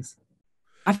drawings.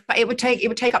 It would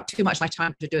take up too much of my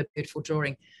time to do a beautiful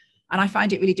drawing. And I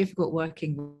find it really difficult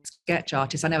working with sketch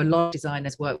artists. I know a lot of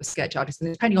designers work with sketch artists,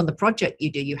 and depending on the project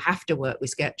you do, you have to work with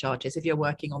sketch artists if you're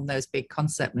working on those big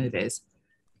concept movies.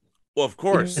 Well, of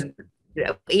course.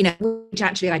 Which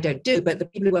actually I don't do, but the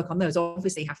people who work on those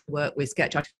obviously have to work with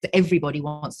sketch artists. Everybody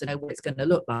wants to know what it's going to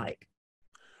look like.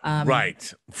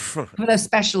 Right. For those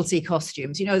specialty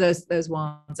costumes, those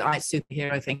ones, like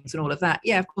superhero things and all of that.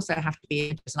 Yeah, of course I have to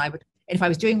be interested. And if I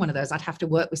was doing one of those, I'd have to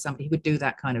work with somebody who would do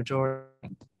that kind of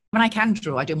drawing. When I can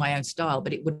draw, I do my own style,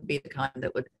 but it wouldn't be the kind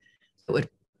that would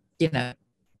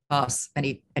pass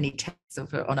any tests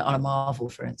on a Marvel,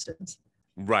 for instance.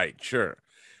 Right. Sure.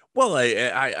 Well,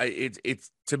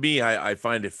 it's to me, I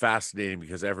find it fascinating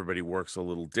because everybody works a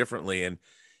little differently, and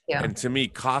to me,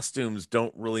 costumes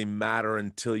don't really matter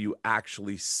until you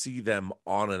actually see them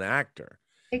on an actor.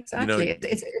 Exactly,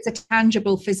 it's a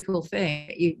tangible physical thing.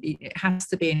 It has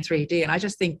to be in 3D, and I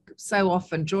just think so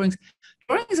often drawings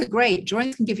are great.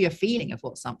 Drawings can give you a feeling of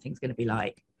what something's going to be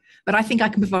like. But I think I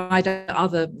can provide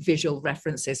other visual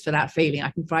references for that feeling.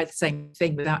 I can provide the same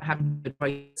thing without having to draw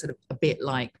sort of a bit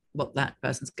like what that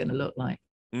person's going to look like.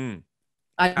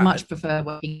 I much prefer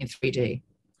working in 3D.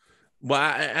 Well,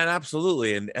 and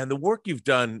absolutely. And the work you've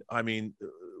done, I mean,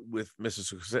 with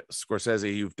Mrs.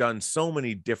 Scorsese, you've done so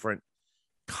many different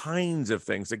kinds of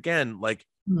things. Again, like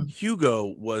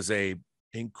Hugo was a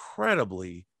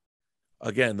incredibly,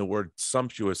 again, the word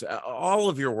sumptuous, all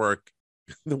of your work,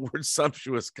 the word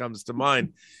sumptuous comes to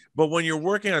mind. But when you're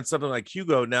working on something like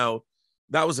Hugo, now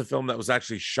that was a film that was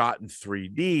actually shot in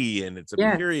 3D, and it's a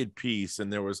period piece,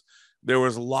 and there was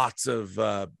lots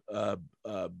of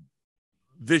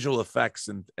visual effects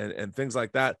and things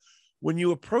like that. When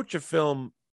you approach a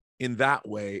film in that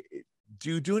way,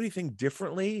 do you do anything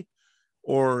differently,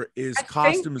 or is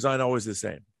costume design always the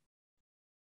same?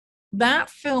 That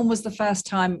film was the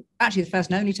first and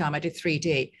only time I did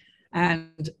 3D.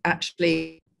 And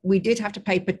actually, we did have to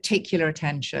pay particular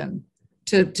attention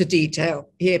to detail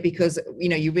here, because,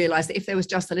 you realize that if there was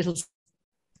just a little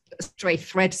stray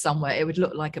thread somewhere, it would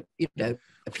look like a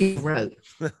piece of rope.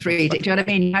 3D. Do you know what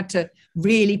I mean? You had to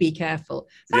really be careful.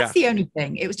 That's the only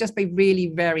thing. It was just be really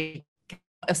very,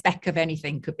 a speck of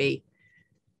anything could be,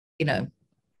 in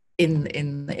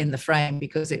the frame,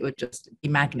 because it would just be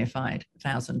magnified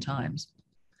 1,000 times.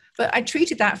 But I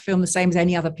treated that film the same as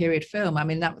any other period film. I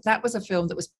mean, that was a film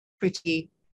that was pretty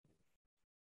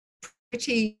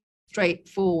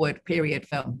straightforward period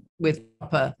film with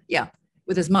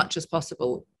as much as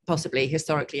possible, possibly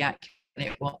historically accurate.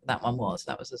 What that one was.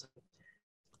 That was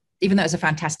even though it's a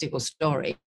fantastical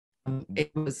story,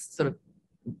 it was sort of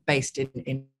based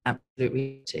in absolute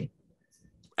reality.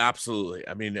 Absolutely.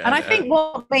 I mean, and I think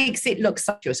what makes it look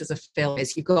sumptuous as a film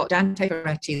is you've got Dante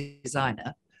Ferretti, the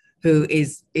designer, who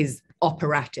is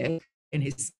operatic in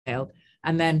his scale,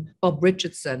 and then Bob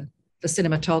Richardson, the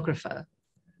cinematographer,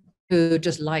 who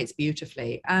just lights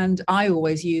beautifully. And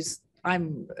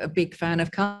I'm a big fan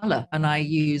of color, and I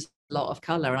use a lot of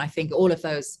color, and I think all of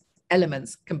those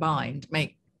elements combined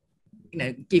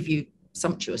give you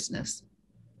sumptuousness.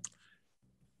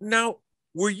 Now,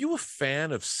 were you a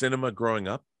fan of cinema growing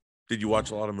up? Did you watch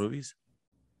a lot of movies?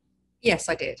 Yes,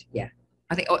 I did. Yeah,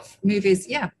 I think movies.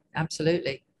 Yeah,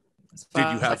 absolutely.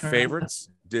 Did you have favorites?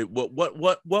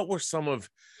 What were some of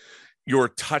your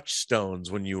touchstones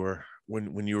when you were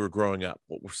growing up?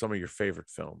 What were some of your favorite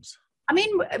films? I mean,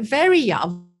 very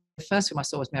young. The first film I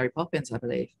saw was Mary Poppins, I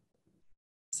believe.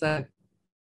 So,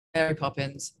 Mary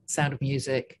Poppins, Sound of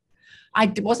Music.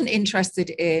 I wasn't interested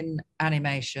in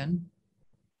animation.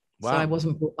 Wow. So I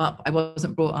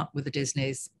wasn't brought up with the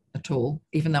Disneys at all,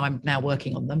 even though I'm now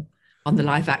working on them, on the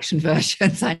live action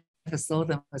versions. I never saw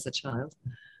them as a child.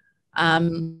 I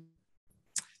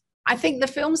think the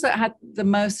films that had the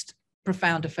most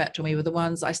profound effect on me were the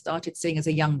ones I started seeing as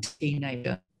a young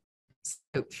teenager.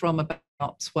 So from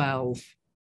about 12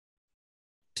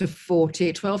 to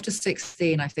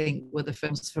 16, I think, were the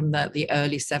films from the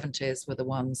early 70s were the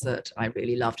ones that I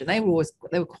really loved. And they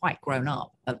were quite grown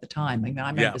up at the time. I mean, I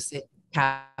remember seeing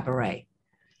Cabaret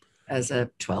as a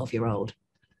 12-year-old.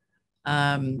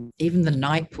 Even The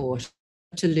Night Porter,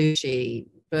 Bertolucci.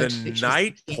 The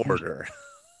Night Porter.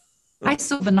 I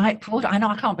saw The Night Porter. I know,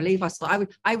 I can't believe I saw it.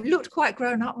 I looked quite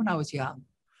grown up when I was young.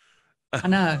 I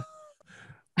know.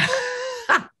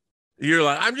 You're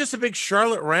like, I'm just a big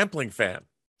Charlotte Rampling fan.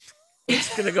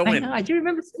 It's gonna go in. I know, I do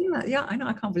remember seeing that. Yeah, I know,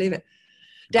 I can't believe it.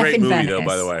 Great movie, though,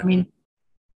 by the way. I mean,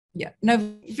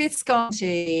 no,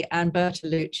 Visconti and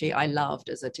Bertolucci I loved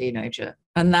as a teenager,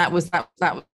 and that were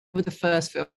the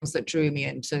first films that drew me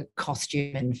into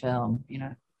costume in film.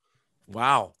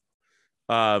 Wow.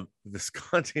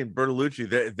 Visconti and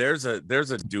Bertolucci, there's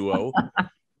a duo.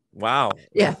 Wow.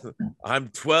 Yeah. I'm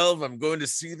 12. I'm going to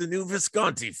see the new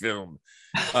Visconti film,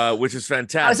 which is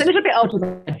fantastic. I was a little bit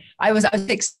older then. I was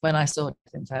 6 when I saw it,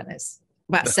 in fairness.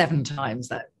 About 7 times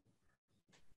though.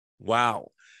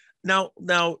 Wow. Now,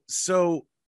 so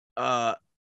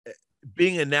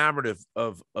being enamored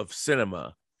of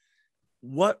cinema,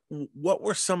 what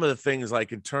were some of the things,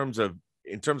 like in terms of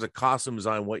costume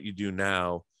design, what you do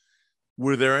now?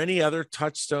 Were there any other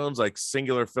touchstones, like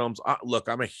singular films? Look,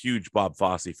 I'm a huge Bob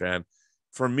Fosse fan.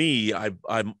 For me, I'm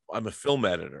a film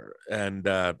editor, and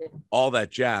all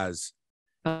that jazz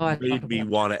made me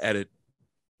want to edit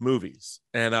movies.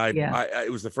 And I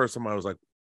it was the first time I was like,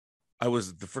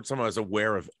 the first time I was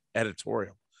aware of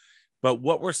editorial. But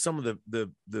what were some of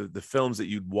the films that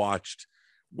you'd watched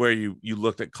where you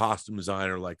looked at costume design,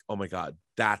 or like, oh my God,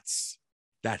 that's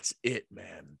it,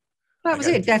 man? That was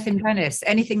it. Death in Venice.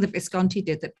 Anything that Visconti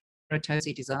did that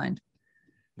Tosi designed.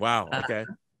 Wow. Okay.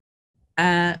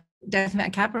 Death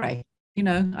in Cabaret. You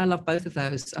know, I love both of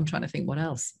those. I'm trying to think what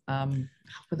else.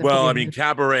 Well, I mean,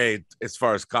 Cabaret, as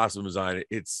far as costume design,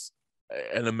 it's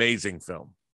an amazing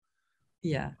film.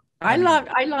 Yeah, I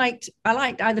liked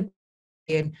either.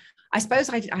 I suppose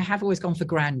I have always gone for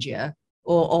grandeur,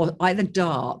 or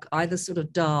either sort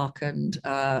of dark and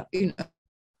you know,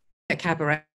 a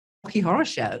Cabaret. Rocky Horror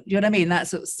Show. You know what I mean?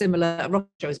 That's sort of similar. Rocky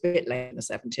Show was a bit late in the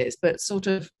 70s, but sort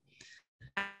of,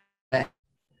 I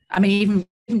mean,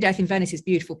 even Death in Venice is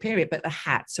beautiful period, but the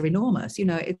hats are enormous. You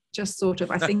know, it's just sort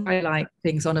of, I think I like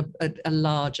things on a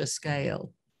larger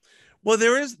scale. Well,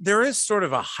 there is sort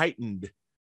of a heightened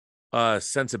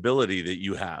sensibility that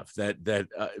you have, that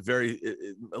very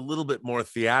a little bit more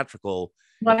theatrical.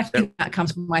 Well, I think that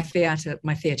comes from my theatre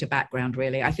background,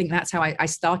 really. I think that's how I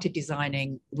started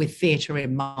designing with theatre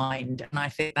in mind. And I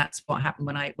think that's what happened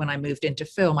when I moved into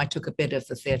film. I took a bit of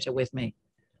the theatre with me.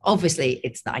 Obviously,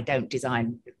 it's that I don't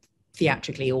design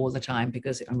theatrically all the time,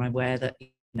 because I'm aware that, you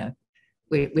know,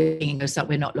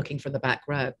 we're not looking from the back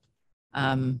row.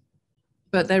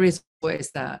 But there is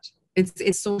always that.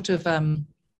 It's sort of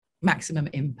maximum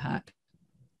impact.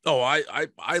 Oh,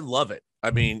 I love it. I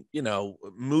mean, you know,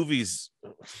 movies,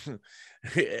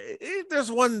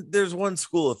 there's one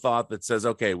school of thought that says,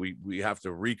 okay, we have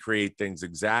to recreate things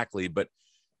exactly, but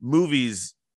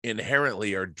movies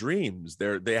inherently are dreams.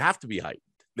 They have to be heightened.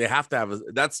 They have to have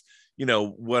that's, you know,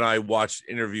 when I watched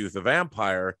Interview with the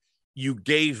Vampire, you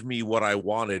gave me what I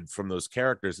wanted from those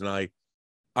characters. And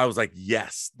I was like,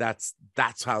 yes, that's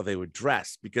how they would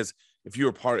dress. Because if you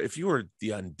were the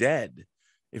undead,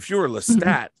 if you were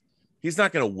Lestat, he's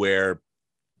not going to wear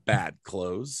bad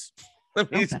clothes. I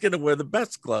mean, he's going to wear the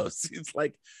best clothes. He's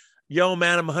like, yo,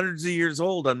 man, I'm hundreds of years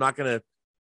old. I'm not going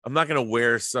to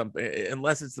wear something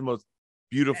unless it's the most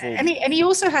beautiful. And he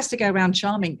also has to go around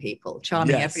charming people,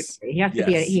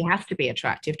 everybody. He has to be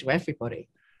attractive to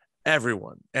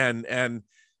everyone. And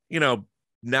you know,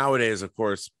 nowadays, of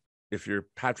course, if you're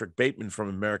Patrick Bateman from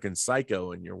American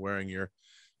Psycho and you're wearing your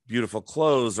beautiful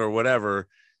clothes or whatever,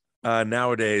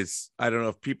 nowadays, I don't know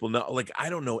if people know, like, I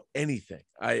don't know anything.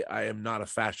 I am not a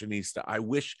fashionista. I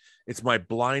wish it's my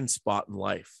blind spot in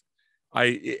life.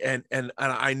 And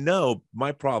I know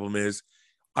my problem is,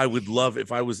 I would love,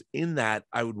 if I was in that,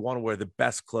 I would want to wear the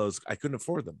best clothes. I couldn't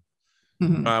afford them.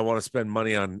 I want to spend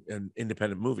money on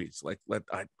independent movies.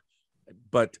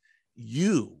 But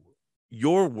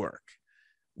your work,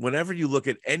 whenever you look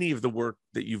at any of the work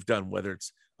that you've done, whether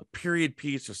it's a period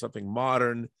piece or something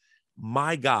modern,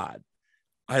 my God,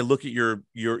 I look at your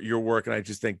work and I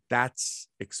just think that's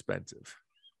expensive.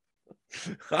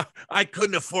 I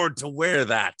couldn't afford to wear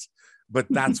that, but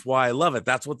that's why I love it.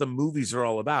 That's what the movies are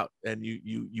all about. And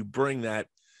you bring that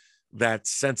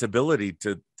sensibility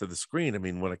to the screen. I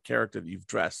mean, when a character that you've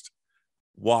dressed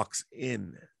walks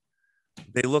in,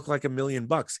 they look like $1 million,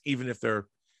 even if they're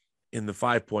in the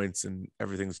 5 points and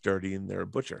everything's dirty and they're a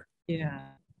butcher.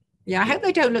 Yeah, I hope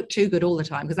they don't look too good all the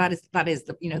time, because that is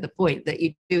the, you know, the point, that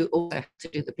you do also have to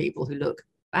do the people who look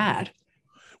bad.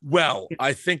 Well,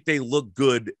 I think they look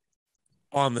good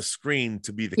on the screen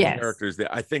to be the characters.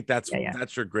 That I think that's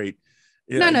your great.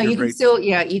 You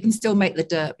can still make the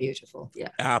dirt beautiful. Yeah,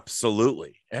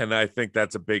 absolutely. And I think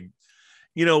that's a big,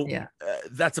 you know,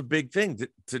 that's a big thing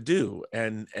to do.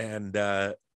 And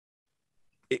I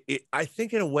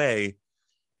think in a way,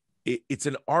 it's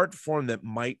an art form that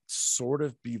might sort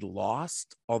of be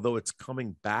lost, although it's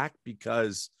coming back,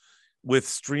 because with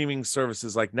streaming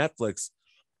services like Netflix,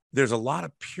 there's a lot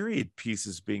of period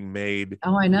pieces being made.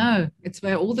 Oh, I know. It's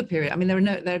where all the period. I mean, there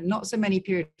are not so many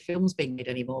period films being made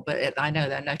anymore, but I know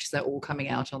that. I noticed they're all coming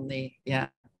out on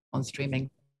on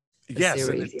streaming. Yes,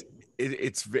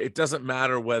 it doesn't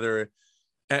matter whether,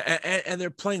 and they're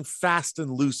playing fast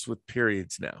and loose with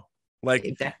periods now.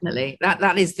 Like, definitely,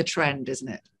 that is the trend, isn't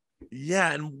it?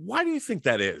 yeah. And why do you think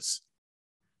that is?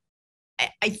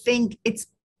 I think it's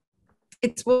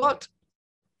what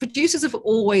producers have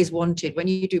always wanted when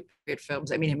you do period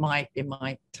films. I mean, in my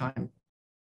time,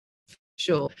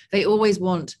 sure, they always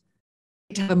want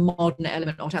to have a modern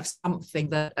element or to have something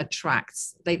that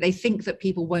attracts. They think that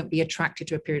people won't be attracted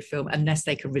to a period film unless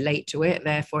they can relate to it.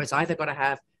 Therefore, it's either got to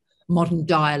have modern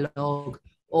dialogue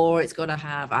or it's got to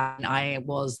have. I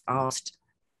was asked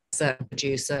as a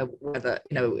producer whether,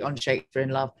 on Shakespeare in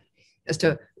Love, as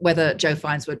to whether Joe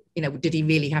Fiennes would, did he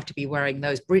really have to be wearing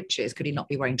those breeches? Could he not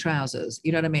be wearing trousers?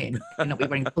 You know what I mean? Could he not be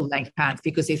wearing full length pants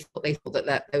because they thought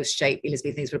that those shape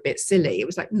Elizabethan things were a bit silly. It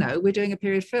was like, no, we're doing a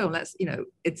period film. Let's,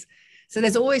 it's. So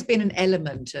there's always been an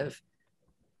element of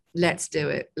let's do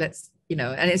it. Let's,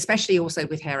 and especially also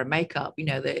with hair and makeup,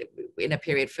 that in a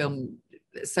period film,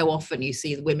 so often you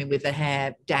see the women with the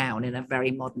hair down in a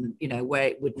very modern, where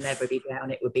it would never be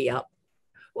down, it would be up.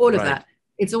 All of that.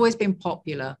 It's always been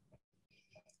popular.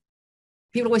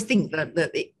 People always think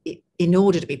that in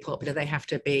order to be popular, they have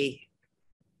to be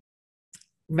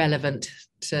relevant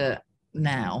to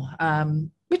now.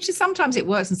 Which is sometimes it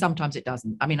works and sometimes it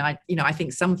doesn't. I mean, I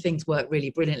think some things work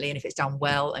really brilliantly, and if it's done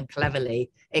well and cleverly,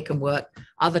 it can work.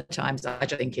 Other times, I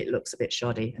just think it looks a bit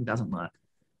shoddy and doesn't work.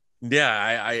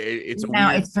 Yeah, it's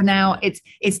now.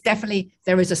 It's definitely,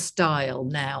 there is a style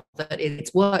now that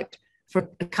it's worked for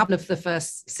a couple of the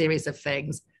first series of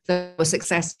things that were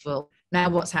successful. Now,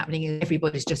 what's happening is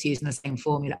everybody's just using the same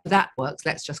formula. That works.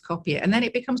 Let's just copy it, and then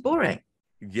it becomes boring.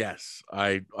 Yes,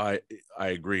 I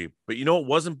agree. But what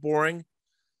wasn't boring?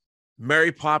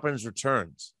 Mary Poppins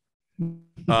Returns.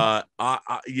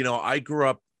 I grew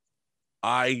up.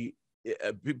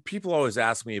 People always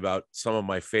ask me about some of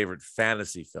my favorite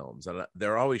fantasy films, and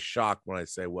they're always shocked when I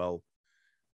say, "Well,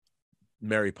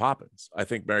 Mary Poppins." I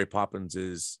think Mary Poppins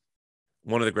is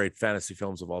one of the great fantasy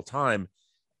films of all time,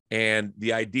 and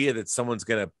the idea that someone's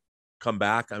going to come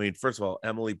back. I mean, first of all,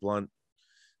 Emily Blunt,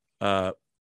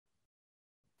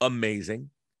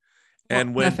 amazing,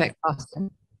 and perfect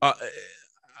Austin.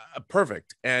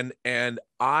 Perfect. And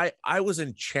I was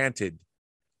enchanted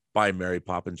by Mary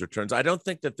Poppins Returns. I don't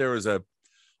think that there was a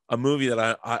movie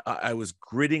that I was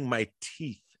gritting my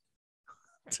teeth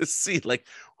to see, like,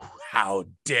 how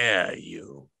dare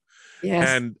you?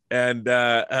 Yes. And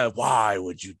why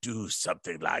would you do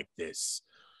something like this?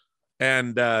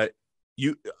 And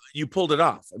you pulled it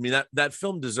off. I mean, that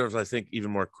film deserves, I think,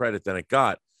 even more credit than it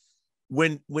got.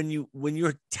 When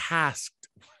you're tasked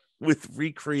with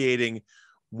recreating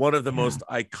one of the most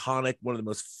iconic, one of the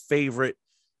most favorite,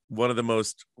 one of the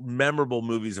most memorable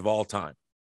movies of all time,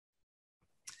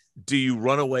 do you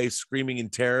run away screaming in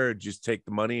terror, or just take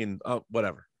the money and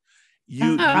whatever?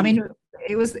 I mean,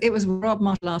 it was Rob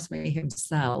Marshall asked me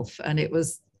himself, and it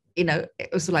was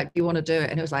like, do you want to do it?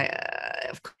 And it was like,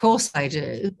 of course I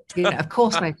do. Of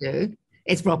course I do.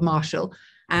 It's Rob Marshall,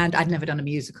 and I'd never done a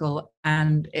musical,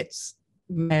 and it's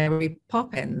Mary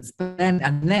Poppins. But then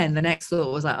the next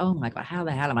thought was like, oh my God, how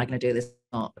the hell am I going to do this?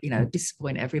 Not,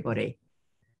 disappoint everybody.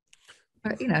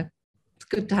 But it's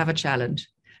good to have a challenge.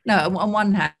 No, on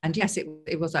one hand, yes,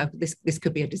 it was. This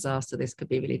could be a disaster. This could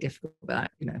be really difficult.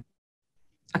 But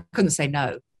I couldn't say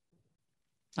no.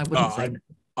 I wouldn't say no.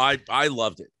 I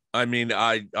loved it. I mean,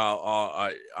 I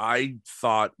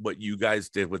thought what you guys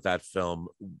did with that film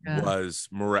was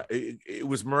it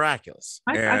was miraculous.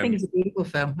 I think it's a beautiful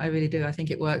film. I really do. I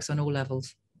think it works on all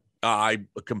levels. I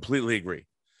completely agree.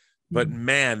 But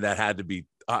man, that had to be.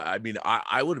 I mean,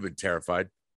 I would have been terrified.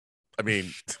 I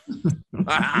mean,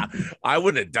 I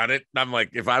wouldn't have done it. I'm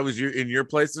like, if I was in your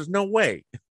place, there's no way.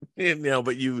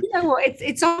 But you know what?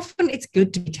 It's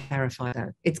good to be terrified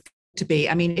though. It's good to be.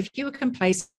 I mean, if you were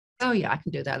complacent, oh yeah, I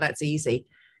can do that. That's easy.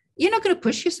 You're not going to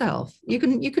push yourself. You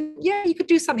could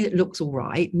do something that looks all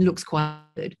right and looks quite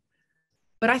good.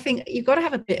 But I think you've got to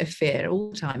have a bit of fear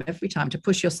all the time, every time, to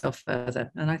push yourself further.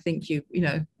 And I think I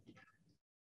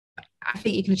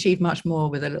think you can achieve much more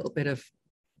with a little bit of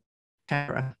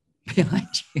terror behind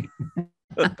you.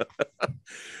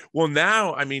 Well,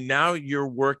 now you're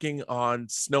working on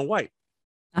Snow White.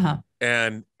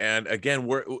 And again,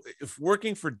 if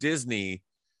working for Disney,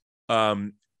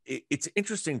 it's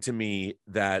interesting to me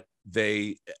that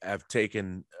they have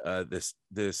taken this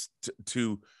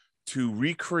to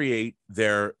recreate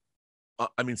their.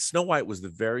 Snow White was the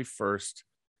very first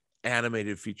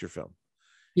animated feature film.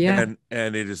 Yeah,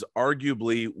 and it is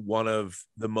arguably one of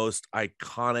the most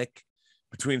iconic,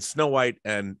 between Snow White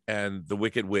and the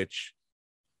Wicked Witch,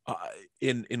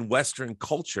 in Western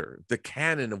culture, the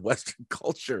canon of Western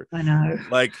culture. I know.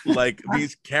 Like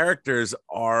these characters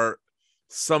are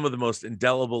some of the most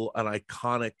indelible and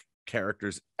iconic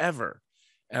characters ever.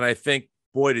 And I think,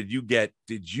 boy, did you get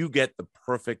the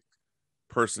perfect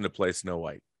person to play Snow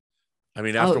White. I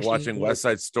mean, after watching West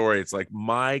Side Story, it's like,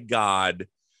 my God.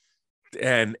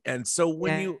 And so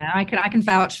when I can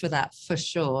vouch for that for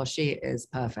sure. She is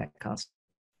perfect cast.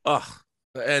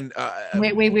 And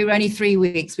we were only 3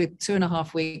 weeks, we're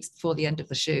 2.5 weeks before the end of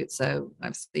the shoot, so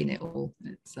I've seen it all.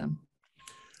 It's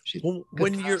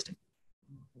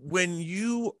when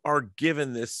you are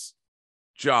given this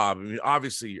job, I mean,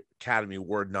 obviously Academy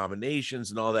Award nominations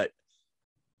and all that,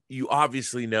 you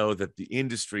obviously know that the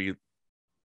industry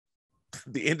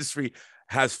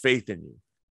has faith in you.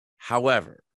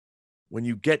 However, when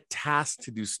you get tasked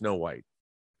to do Snow White,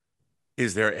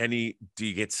 do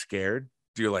you get scared?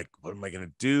 Do you like, what am I going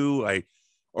to do?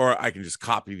 Or I can just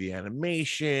copy the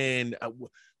animation.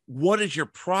 What is your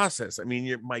process? I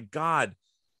mean, my God,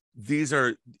 these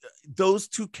are those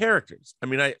two characters. I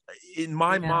mean, in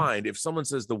my mind, if someone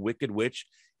says the Wicked Witch,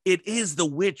 it is the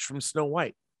witch from Snow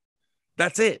White.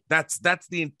 That's it. That's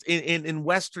in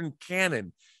Western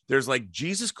canon. There's like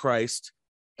Jesus Christ,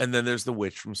 and then there's the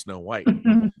witch from Snow White.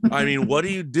 I mean, what do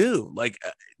you do? Like,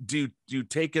 do you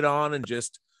take it on and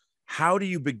just, how do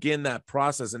you begin that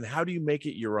process, and how do you make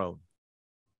it your own?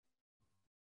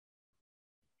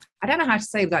 I don't know how to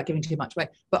say without giving too much away,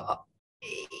 but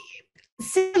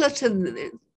similar to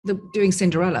the doing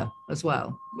Cinderella as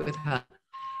well with her,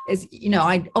 is,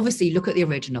 I obviously look at the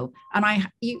original, and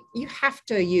you have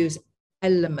to use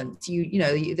elements.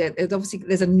 There's obviously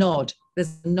there's a nod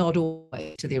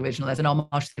always to the original, there's an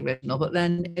homage to the original, but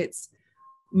then it's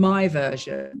my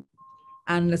version,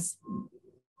 and this,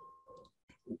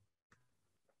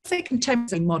 say,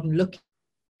 contemporary modern looking,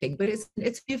 but it's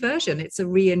a new version. It's a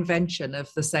reinvention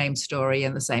of the same story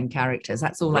and the same characters.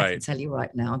 That's all I can tell you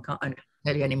right now. I can't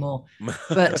tell you anymore.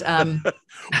 But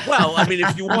well, I mean,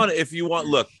 if you want,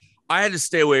 look, I had to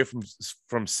stay away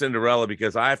from Cinderella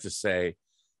because I have to say,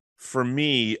 for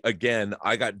me, again,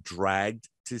 I got dragged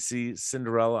to see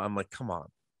Cinderella. I'm like, come on.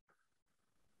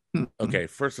 Okay,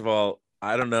 first of all,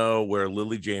 I don't know where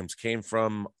Lily James came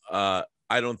from. I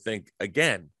don't think,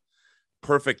 again,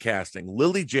 perfect casting.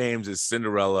 Lily James as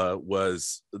Cinderella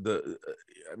was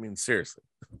seriously.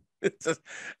 It's just,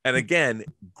 and again,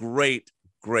 great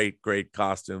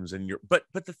costumes. And but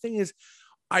the thing is,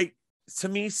 to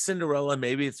me, Cinderella,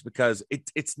 maybe it's because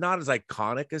it's not as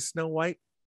iconic as Snow White,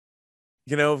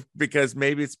 because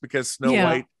maybe it's because Snow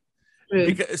White.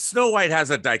 Because Snow White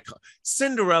has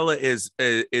Cinderella is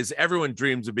everyone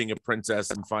dreams of being a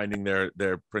princess and finding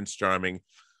their Prince Charming,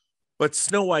 but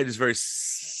Snow White is very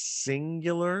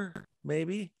singular.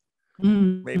 Maybe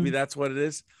that's what it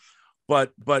is.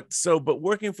 But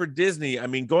working for Disney, I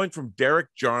mean, going from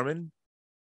Derek Jarman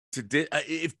to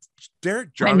if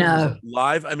Derek Jarman was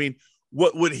live, I mean,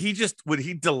 what would he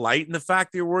delight in the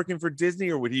fact that you're working for Disney,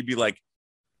 or would he be like,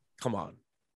 come on,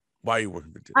 why are you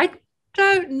working for Disney? I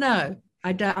don't know.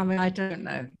 I don't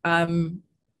know.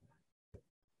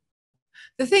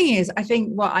 The thing is, I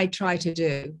think what I try to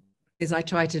do is I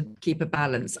try to keep a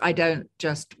balance. I don't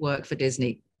just work for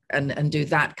Disney and do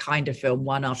that kind of film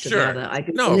one after the other. I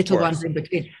do little ones in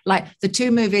between. Like the two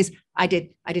movies I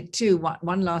did two,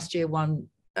 one last year, one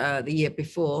the year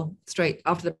before, straight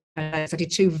after the pandemic. I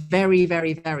did two very,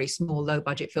 very, very small, low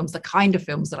budget films, the kind of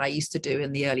films that I used to do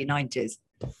in the early 90s.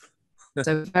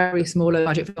 So very small, low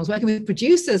budget films, working with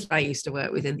producers I used to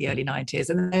work with in the early 90s.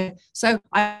 And so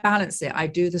I balance it. I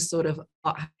do the sort of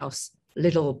art house,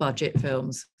 little budget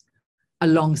films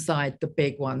alongside the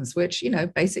big ones, which,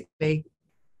 basically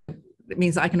it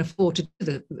means I can afford to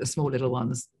do the small little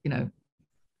ones,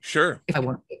 Sure, if I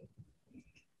want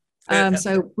to.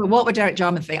 So what would Derek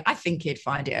Jarman think? I think he'd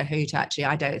find it a hoot, actually.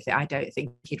 I don't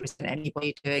think he'd resent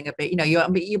anybody doing a bit,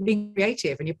 you're being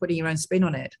creative and you're putting your own spin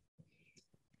on it.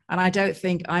 And I don't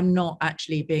think, I'm not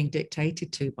actually being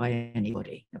dictated to by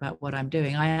anybody about what I'm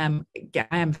doing. I am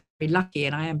very lucky,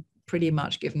 and I am pretty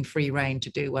much given free rein to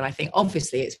do what I think.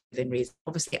 Obviously, it's within reason.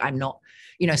 Obviously, I'm not,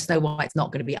 Snow White's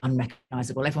not going to be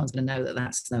unrecognizable. Everyone's going to know that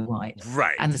that's Snow White.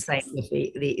 Right. And the same with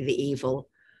the evil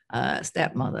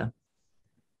stepmother.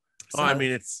 So. Oh, I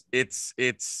mean, it's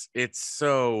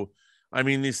so, I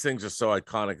mean, these things are so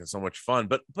iconic and so much fun,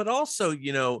 but also,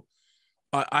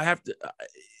 I have to,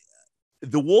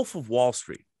 The Wolf of Wall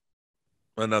Street,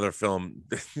 another film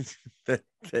that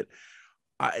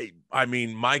I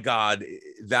mean, my God,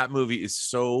 that movie is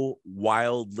so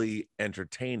wildly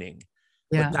entertaining.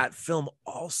 Yeah. But that film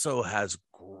also has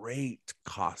great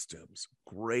costumes,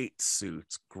 great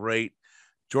suits, great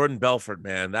Jordan Belfort,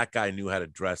 man. That guy knew how to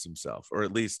dress himself, or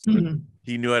at least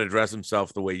he knew how to dress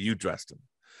himself the way you dressed him.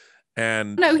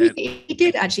 No, he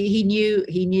did actually. He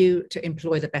knew to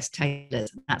employ the best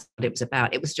tailors. That's what it was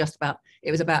about. It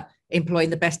was about employing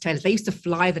the best tailors. They used to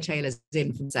fly the tailors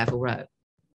in from Savile Row.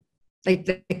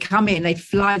 They come in, they'd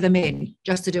fly them in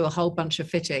just to do a whole bunch of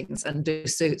fittings and do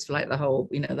suits for like the whole,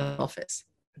 the office.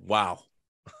 Wow.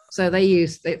 So they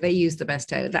used the best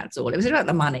tailor. That's all. It was about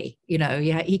the money.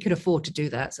 He could afford to do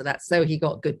that. So he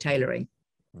got good tailoring.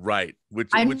 Right.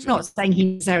 I'm not saying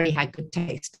he necessarily had good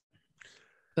taste,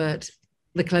 but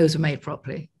the clothes were made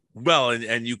properly. Well,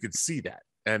 and you could see that.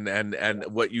 And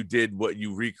what you did, what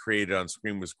you recreated on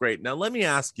screen was great. Now, let me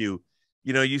ask you,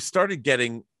 you started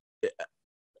getting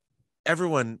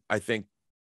everyone, I think,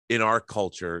 in our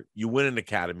culture, you win an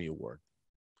Academy Award.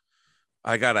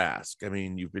 I got to ask, I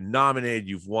mean, you've been nominated,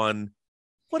 you've won.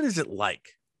 What is it like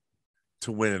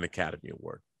to win an Academy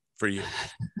Award for you?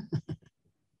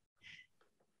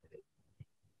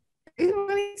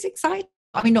 It's exciting.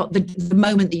 I mean, not the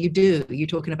moment that you do, you're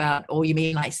talking about, or you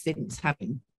mean like since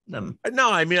having them?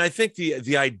 No, I mean, I think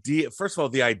the idea, first of all,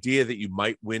 the idea that you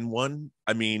might win one,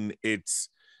 I mean, it's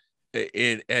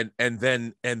and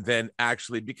then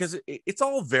actually, because it's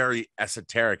all very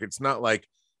esoteric. It's not like,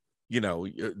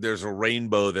 there's a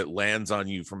rainbow that lands on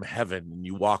you from heaven and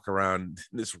you walk around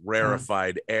this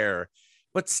rarefied air.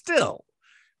 But still,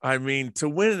 I mean, to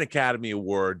win an Academy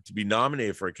Award, to be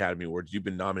nominated for Academy Awards, you've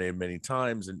been nominated many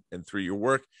times and through your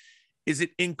work, is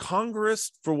it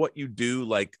incongruous for what you do?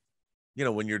 Like,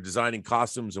 when you're designing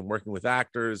costumes and working with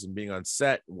actors and being on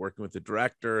set and working with the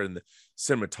director and the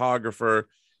cinematographer,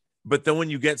 but then when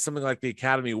you get something like the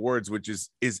Academy Awards, which is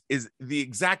the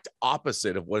exact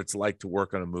opposite of what it's like to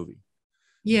work on a movie.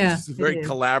 Yeah. It's a very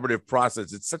collaborative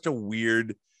process. It's such a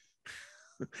weird,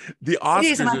 the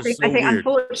Oscars I think weird.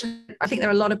 Unfortunately, I think there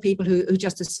are a lot of people who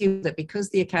just assume that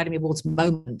because the Academy Awards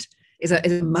moment is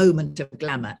a moment of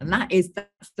glamour, and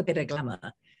that's the bit of glamour.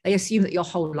 They assume that your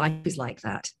whole life is like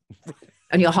that.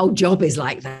 And your whole job is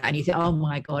like that. And you think, oh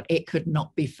my God, it could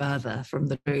not be further from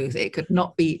the truth. It could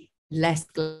not be less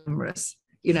glamorous.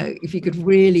 If you could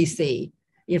really see,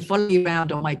 follow you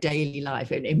around on my daily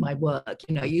life in my work,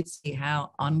 you'd see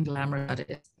how unglamorous that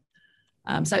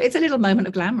is. So it's a little moment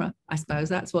of glamour, I suppose.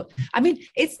 That's what I mean.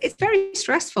 It's very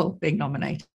stressful being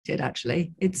nominated.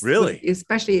 Actually, it's really,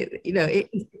 especially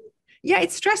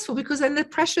it's stressful because then the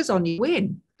pressure's on you to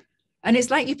win, and it's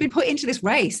like you've been put into this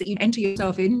race that you enter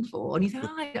yourself in for, and you think,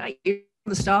 you're on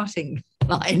the starting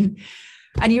line.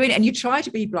 And you're in, and you try to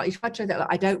be like, you try to say that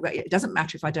it doesn't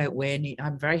matter if I don't win.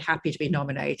 I'm very happy to be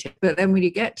nominated. But then when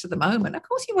you get to the moment, of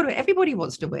course everybody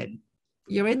wants to win.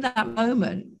 You're in that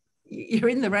moment. You're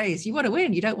in the race. You want to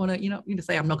win. You don't want to, you're not going to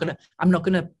say, I'm not going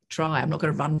to try. I'm not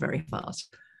going to run very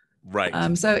fast.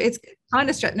 Right. So it's kind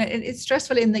of it's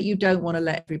stressful in that you don't want to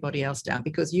let everybody else down,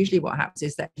 because usually what happens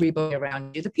is that everybody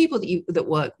around you, the people that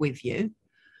work with you,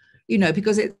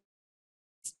 because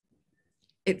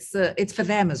it's for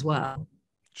them as well.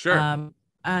 Sure. And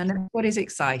everybody's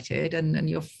excited, and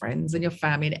your friends and your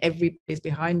family and everybody's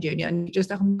behind you, and you just,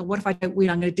 what if I don't win?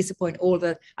 I'm going to disappoint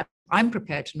I'm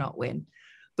prepared to not win,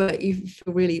 but you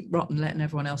feel really rotten letting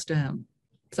everyone else down.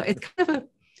 So it's kind of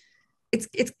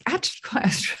it's actually quite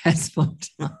a stressful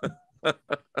time.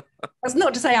 That's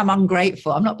not to say I'm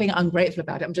ungrateful. I'm not being ungrateful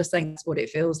about it. I'm just saying that's what it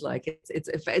feels like.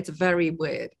 It's very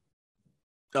weird.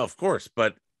 Oh, of course,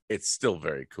 but it's still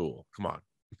very cool. Come on.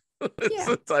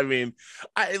 Yeah. I mean,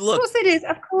 look. Of course it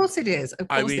is. Of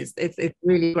course, it's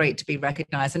really great to be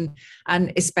recognised,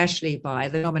 and especially by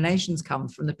the nominations come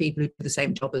from the people who do the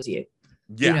same job as you.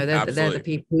 Yeah, they're the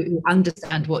people who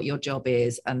understand what your job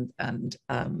is, and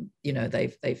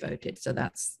they voted. So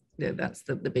that's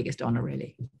the biggest honour,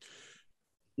 really.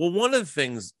 Well, one of the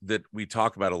things that we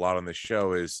talk about a lot on the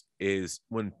show is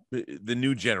when the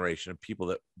new generation of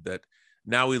people that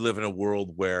now we live in a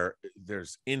world where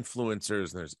there's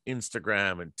influencers and there's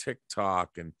Instagram and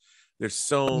TikTok, and there's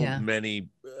so many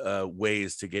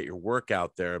ways to get your work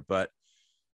out there. But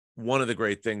one of the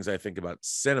great things I think about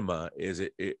cinema is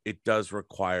it does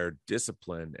require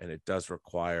discipline, and it does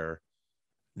require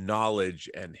knowledge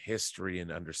and history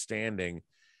and understanding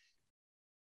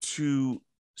to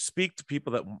speak to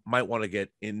people that might want to get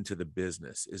into the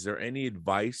business. Is there any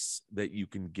advice that you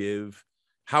can give?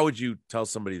 How would you tell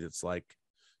somebody that's like,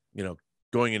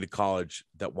 going into college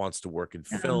that wants to work in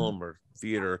film or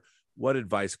theater? What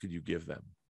advice could you give them?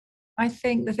 I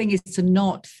think the thing is to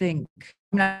not think.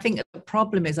 I think the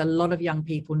problem is a lot of young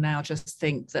people now just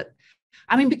think that,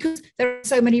 because there are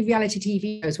so many reality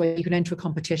TV shows where you can enter a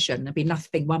competition and be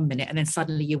nothing 1 minute, and then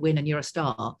suddenly you win and you're a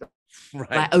star,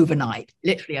 right? Like overnight,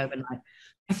 literally overnight.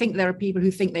 I think there are people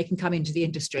who think they can come into the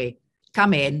industry,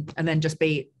 come in, and then just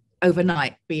be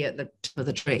overnight be at the top of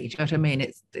the tree. Do you know what I mean?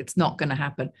 It's not going to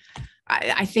happen.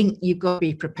 I think you've got to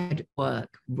be prepared to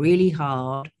work really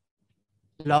hard,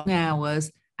 long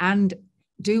hours, and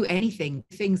do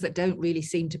things that don't really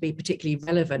seem to be particularly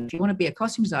relevant. If you want to be a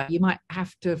costume designer, you might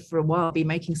have to, for a while, be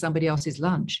making somebody else's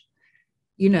lunch.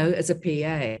 You know, as a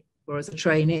PA or as a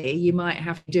trainee, you might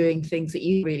have to be doing things that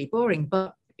you really boring.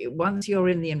 But once you're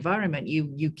in the environment,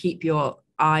 you keep your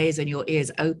eyes and your ears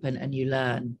open and you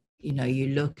learn. You know,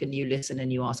 you look and you listen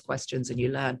and you ask questions and you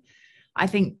learn. I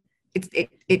think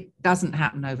it doesn't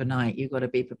happen overnight. You've got to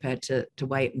be prepared to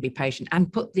wait and be patient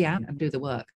and put the out and do the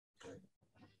work.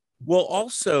 Well,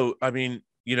 also, I mean,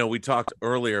 you know, we talked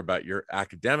earlier about your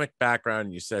academic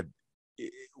background. You said,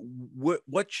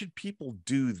 what should people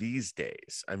do these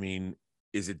days? I mean,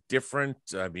 is it different?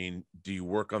 I mean, do you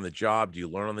work on the job? Do you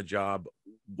learn on the job?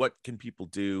 What can people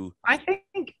do? I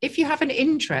think if you have an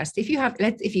interest, if you have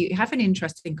an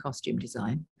interest in costume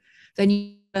design, then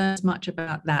you learn as much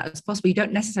about that as possible. You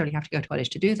don't necessarily have to go to college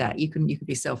to do that. You can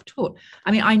be self-taught.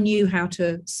 I mean, I knew how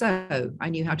to sew. I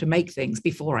knew how to make things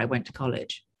before I went to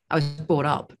college. I was brought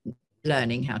up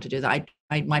learning how to do that.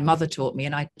 My mother taught me,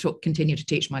 and I continue to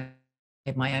teach my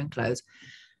own clothes.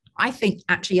 I think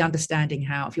actually understanding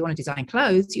how, if you want to design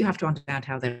clothes, you have to understand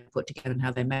how they're put together and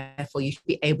how they're made. Therefore, you should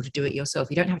be able to do it yourself.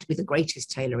 You don't have to be the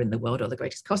greatest tailor in the world or the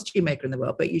greatest costume maker in the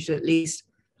world, but you should at least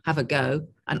have a go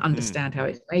and understand how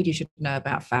it's made. You should know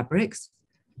about fabrics.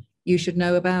 You should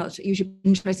be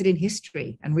interested in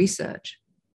history and research.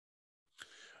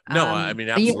 No, I mean,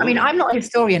 absolutely. I mean, I'm not a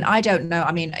historian. I don't know.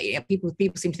 I mean, people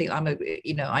seem to think I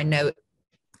know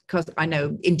because I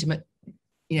know intimate,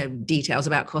 details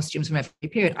about costumes from every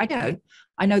period. I don't.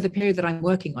 I know the period that I'm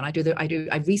working on.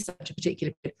 I research a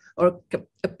particular period or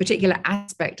a particular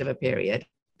aspect of a period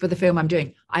for the film I'm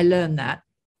doing. I learn that.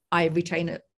 I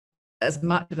retain as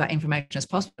much of that information as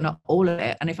possible, not all of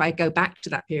it. And if I go back to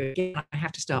that period again, I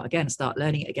have to start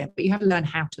learning it again. But you have to learn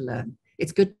how to learn.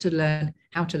 It's good to learn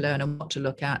how to learn and what to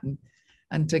look at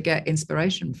and to get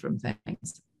inspiration from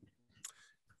things.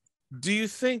 Do you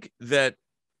think that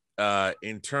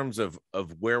in terms of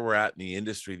where we're at in the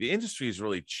industry has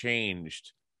really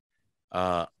changed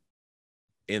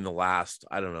in the last,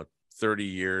 30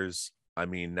 years? I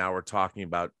mean, now we're talking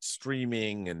about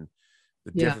streaming and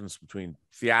the difference between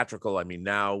theatrical. I mean,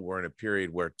 now we're in a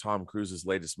period where Tom Cruise's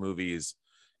latest movie is,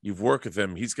 you've worked with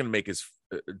him, he's going to make his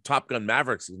Top Gun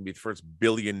Maverick is going to be the first $1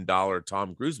 billion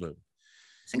Tom Cruise movie.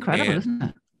 It's incredible, isn't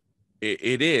it?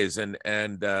 It is. And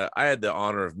I had the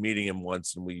honor of meeting him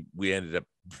once, and we ended up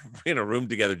in a room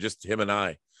together, just him and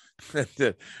I.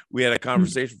 We had a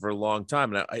conversation for a long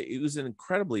time, and it was an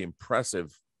incredibly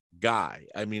impressive guy.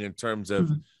 I mean, in terms of,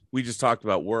 we just talked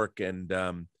about work,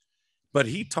 and but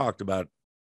he talked about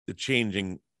the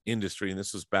changing industry, and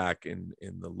this was back in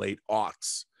the late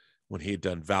aughts when he had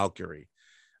done Valkyrie.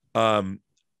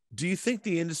 Do you think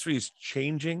the industry is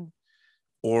changing,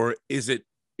 or is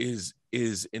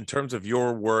in terms of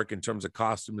your work, in terms of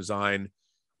costume design,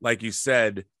 like you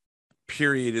said,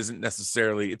 period isn't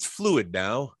necessarily, it's fluid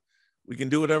now. We can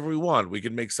do whatever we want. We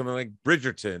can make something like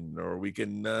Bridgerton, or we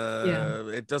can,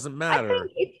 it doesn't matter. I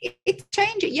think it's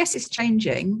changing. Yes, it's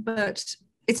changing, but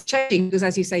it's changing because,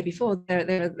 as you say before,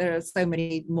 there are so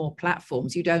many more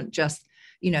platforms. You don't just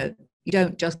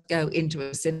go into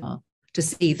a cinema to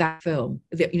see that film.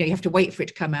 You have to wait for it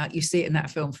to come out. You see it in that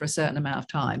film for a certain amount of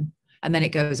time, and then it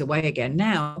goes away again.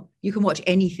 Now you can watch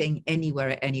anything,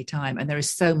 anywhere, at any time, and there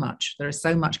is so much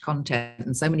content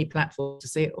and so many platforms to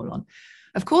see it all on.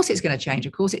 Of course, it's going to change.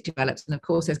 Of course, it develops, and of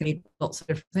course, there's going to be lots of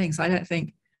different things. I don't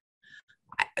think,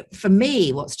 for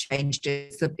me, what's changed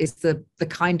is the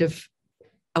kind of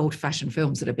old-fashioned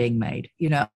films that are being made.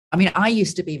 I mean, I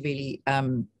used to be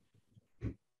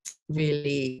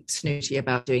really snooty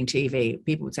about doing TV.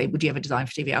 People would say, would you ever design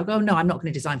for TV? I'll go, no, I'm not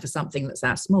going to design for something that's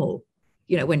that small,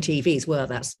 when TVs were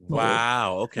that small.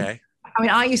 Wow, okay. I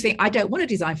mean, I used to think, I don't want to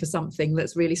design for something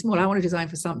that's really small. I want to design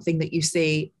for something that you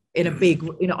see in a big,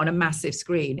 on a massive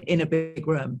screen, in a big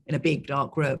room, in a big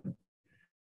dark room.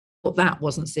 But that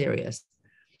wasn't serious.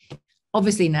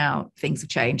 Obviously now things have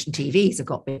changed and TVs have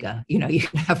got bigger. You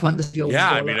can have one that's your wall.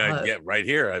 I mean, I get right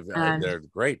here. They're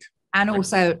great. And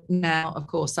also now, of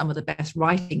course, some of the best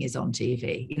writing is on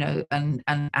TV, and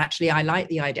actually I like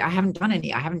the idea. I haven't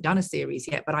done a series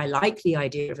yet, but I like the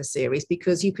idea of a series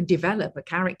because you can develop, a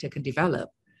character can develop.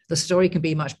 The story can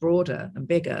be much broader and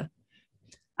bigger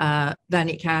than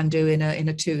it can do in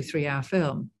a 2-3 hour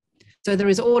film. So there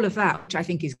is all of that, which I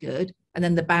think is good. And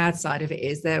then the bad side of it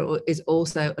is there is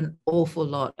also an awful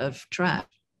lot of trash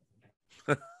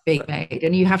being made.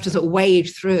 And you have to sort of wade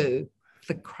through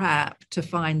the crap to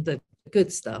find the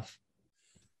good stuff.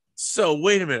 So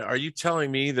wait a minute. Are you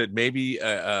telling me that maybe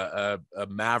a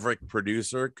maverick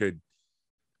producer could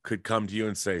come to you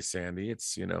and say, Sandy,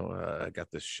 it's, I got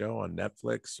this show on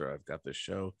Netflix, or I've got this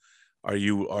show. Are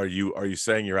you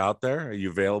saying you're out there? Are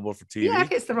you available for TV? Yeah,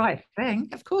 if it's the right thing.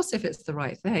 Of course, if it's the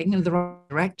right thing and the right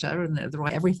director and the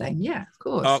right everything. Yeah, of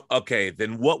course. Oh, okay.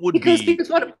 Then what would because be...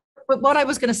 what I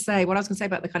was going to say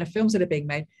about the kind of films that are being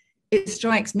made, it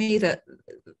strikes me that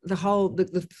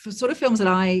the sort of films that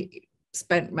I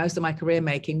spent most of my career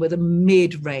making were the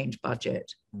mid-range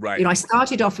budget. Right. I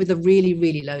started off with the really,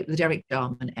 really low, the Derek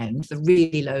Jarman end, the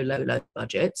really low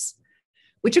budgets,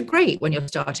 which are great when you're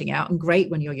starting out and great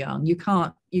when you're young.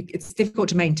 It's difficult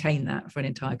to maintain that for an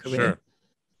entire career.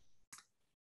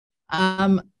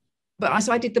 Sure.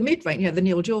 So I did the mid-range, the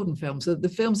Neil Jordan films, so the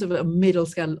films of a middle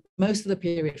scale, most of the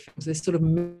period films, this sort of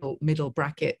middle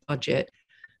bracket budget.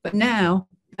 But now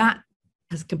that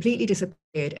has completely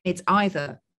disappeared. It's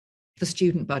either the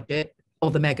student budget or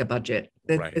the mega budget.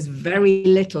 There's very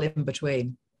little in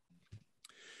between.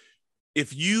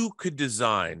 If you could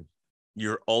design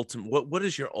your ultimate, what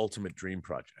is your ultimate dream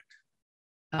project?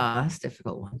 That's a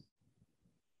difficult one.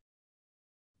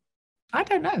 I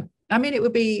don't know. I mean,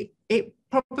 it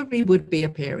probably would be a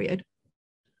period.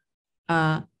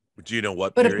 Do you know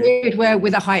what? But period? A period where,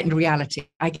 with a heightened reality.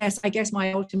 I guess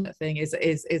my ultimate thing is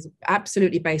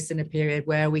absolutely based in a period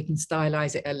where we can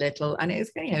stylize it a little, and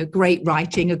it's great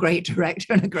writing, a great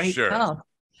director, and a great cast,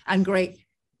 and great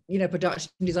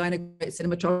production design, a great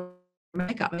cinematography,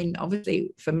 makeup. I mean,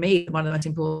 obviously for me, one of the most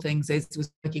important things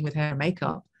was working with hair and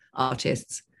makeup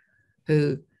artists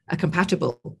who are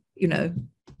compatible,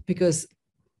 because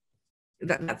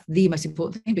that's the most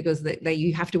important thing, because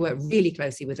you have to work really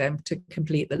closely with them to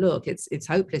complete the look. It's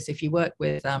hopeless if you work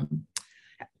with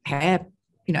hair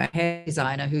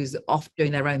designer who's off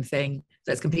doing their own thing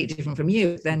that's completely different from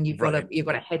you. Then you've got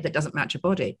a head that doesn't match a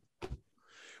body.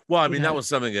 Well, I mean, that was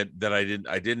something that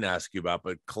I didn't ask you about,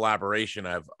 but collaboration.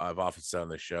 I've often said on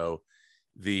the show,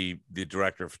 the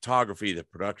director of photography, the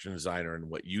production designer, and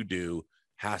what you do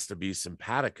has to be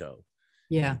simpatico.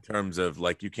 Yeah. In terms of,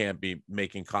 like, you can't be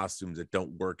making costumes that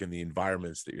don't work in the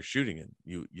environments that you're shooting in.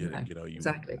 You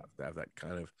exactly have to have that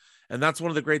kind of, and that's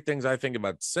one of the great things I think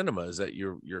about cinema, is that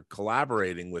you're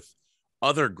collaborating with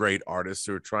other great artists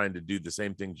who are trying to do the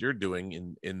same things you're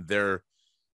doing in their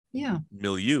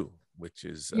milieu, which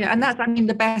is and that's, I mean,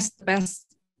 the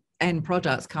best end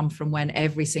products come from when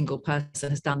every single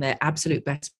person has done their absolute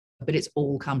best, but it's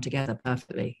all come together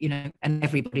perfectly, and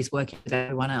everybody's working with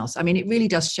everyone else. I mean, it really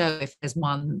does show if there's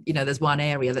one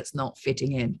area that's not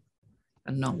fitting in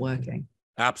and not working.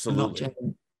 Absolutely.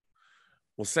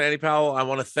 Well, Sandy Powell, I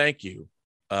want to thank you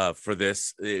for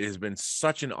this. It has been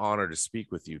such an honor to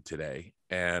speak with you today.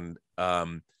 And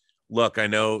look, I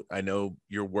know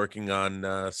you're working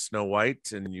on Snow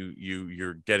White, and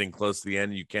you're getting close to the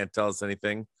end. You can't tell us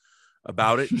anything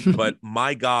about it, but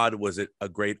my God, was it a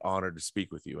great honor to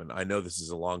speak with you. And I know this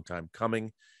is a long time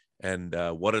coming, and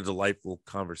what a delightful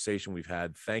conversation we've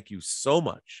had. Thank you so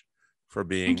much for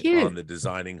being on the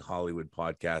Designing Hollywood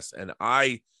podcast. And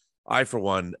I for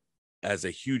one, as a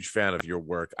huge fan of your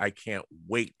work, I can't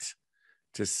wait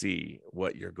to see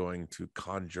what you're going to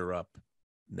conjure up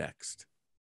next.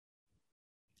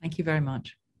 Thank you very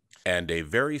much. And a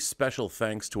very special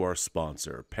thanks to our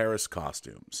sponsor, Paris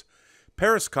Costumes.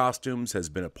 Paris Costumes has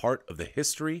been a part of the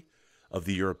history of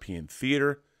the European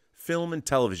theater, film, and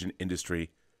television industry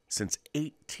since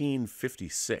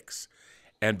 1856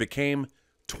 and became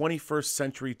 21st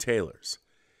century tailors.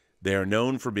 They are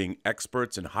known for being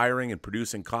experts in hiring and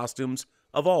producing costumes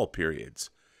of all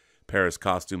periods. Paris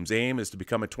Costumes' aim is to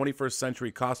become a 21st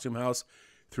century costume house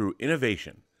through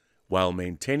innovation, while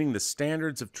maintaining the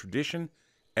standards of tradition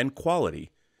and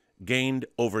quality gained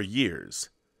over years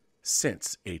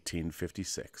since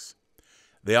 1856.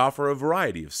 They offer a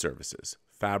variety of services: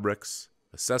 fabrics,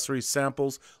 accessories,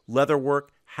 samples, leatherwork,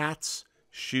 hats,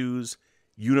 shoes,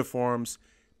 uniforms,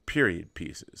 period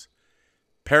pieces.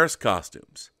 Paris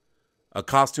Costumes, a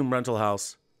costume rental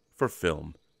house for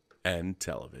film and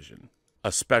television.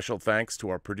 A special thanks to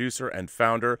our producer and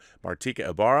founder, Martika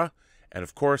Ibarra, and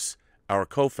of course, our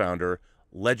co-founder,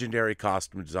 legendary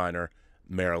costume designer,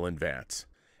 Marilyn Vance,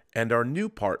 and our new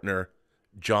partner,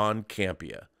 John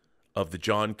Campea of the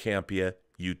John Campea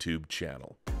YouTube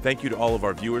channel. Thank you to all of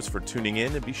our viewers for tuning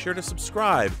in, and be sure to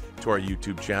subscribe to our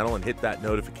YouTube channel and hit that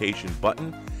notification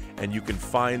button. And you can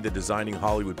find the Designing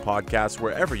Hollywood podcast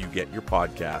wherever you get your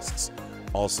podcasts,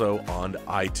 also on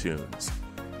iTunes.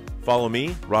 Follow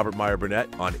me, Robert Meyer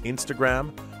Burnett, on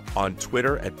Instagram, on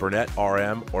Twitter at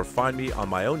BurnettRM, or find me on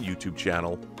my own YouTube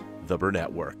channel, The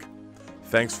Burnett Work.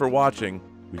 Thanks for watching.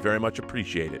 We very much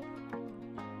appreciate it.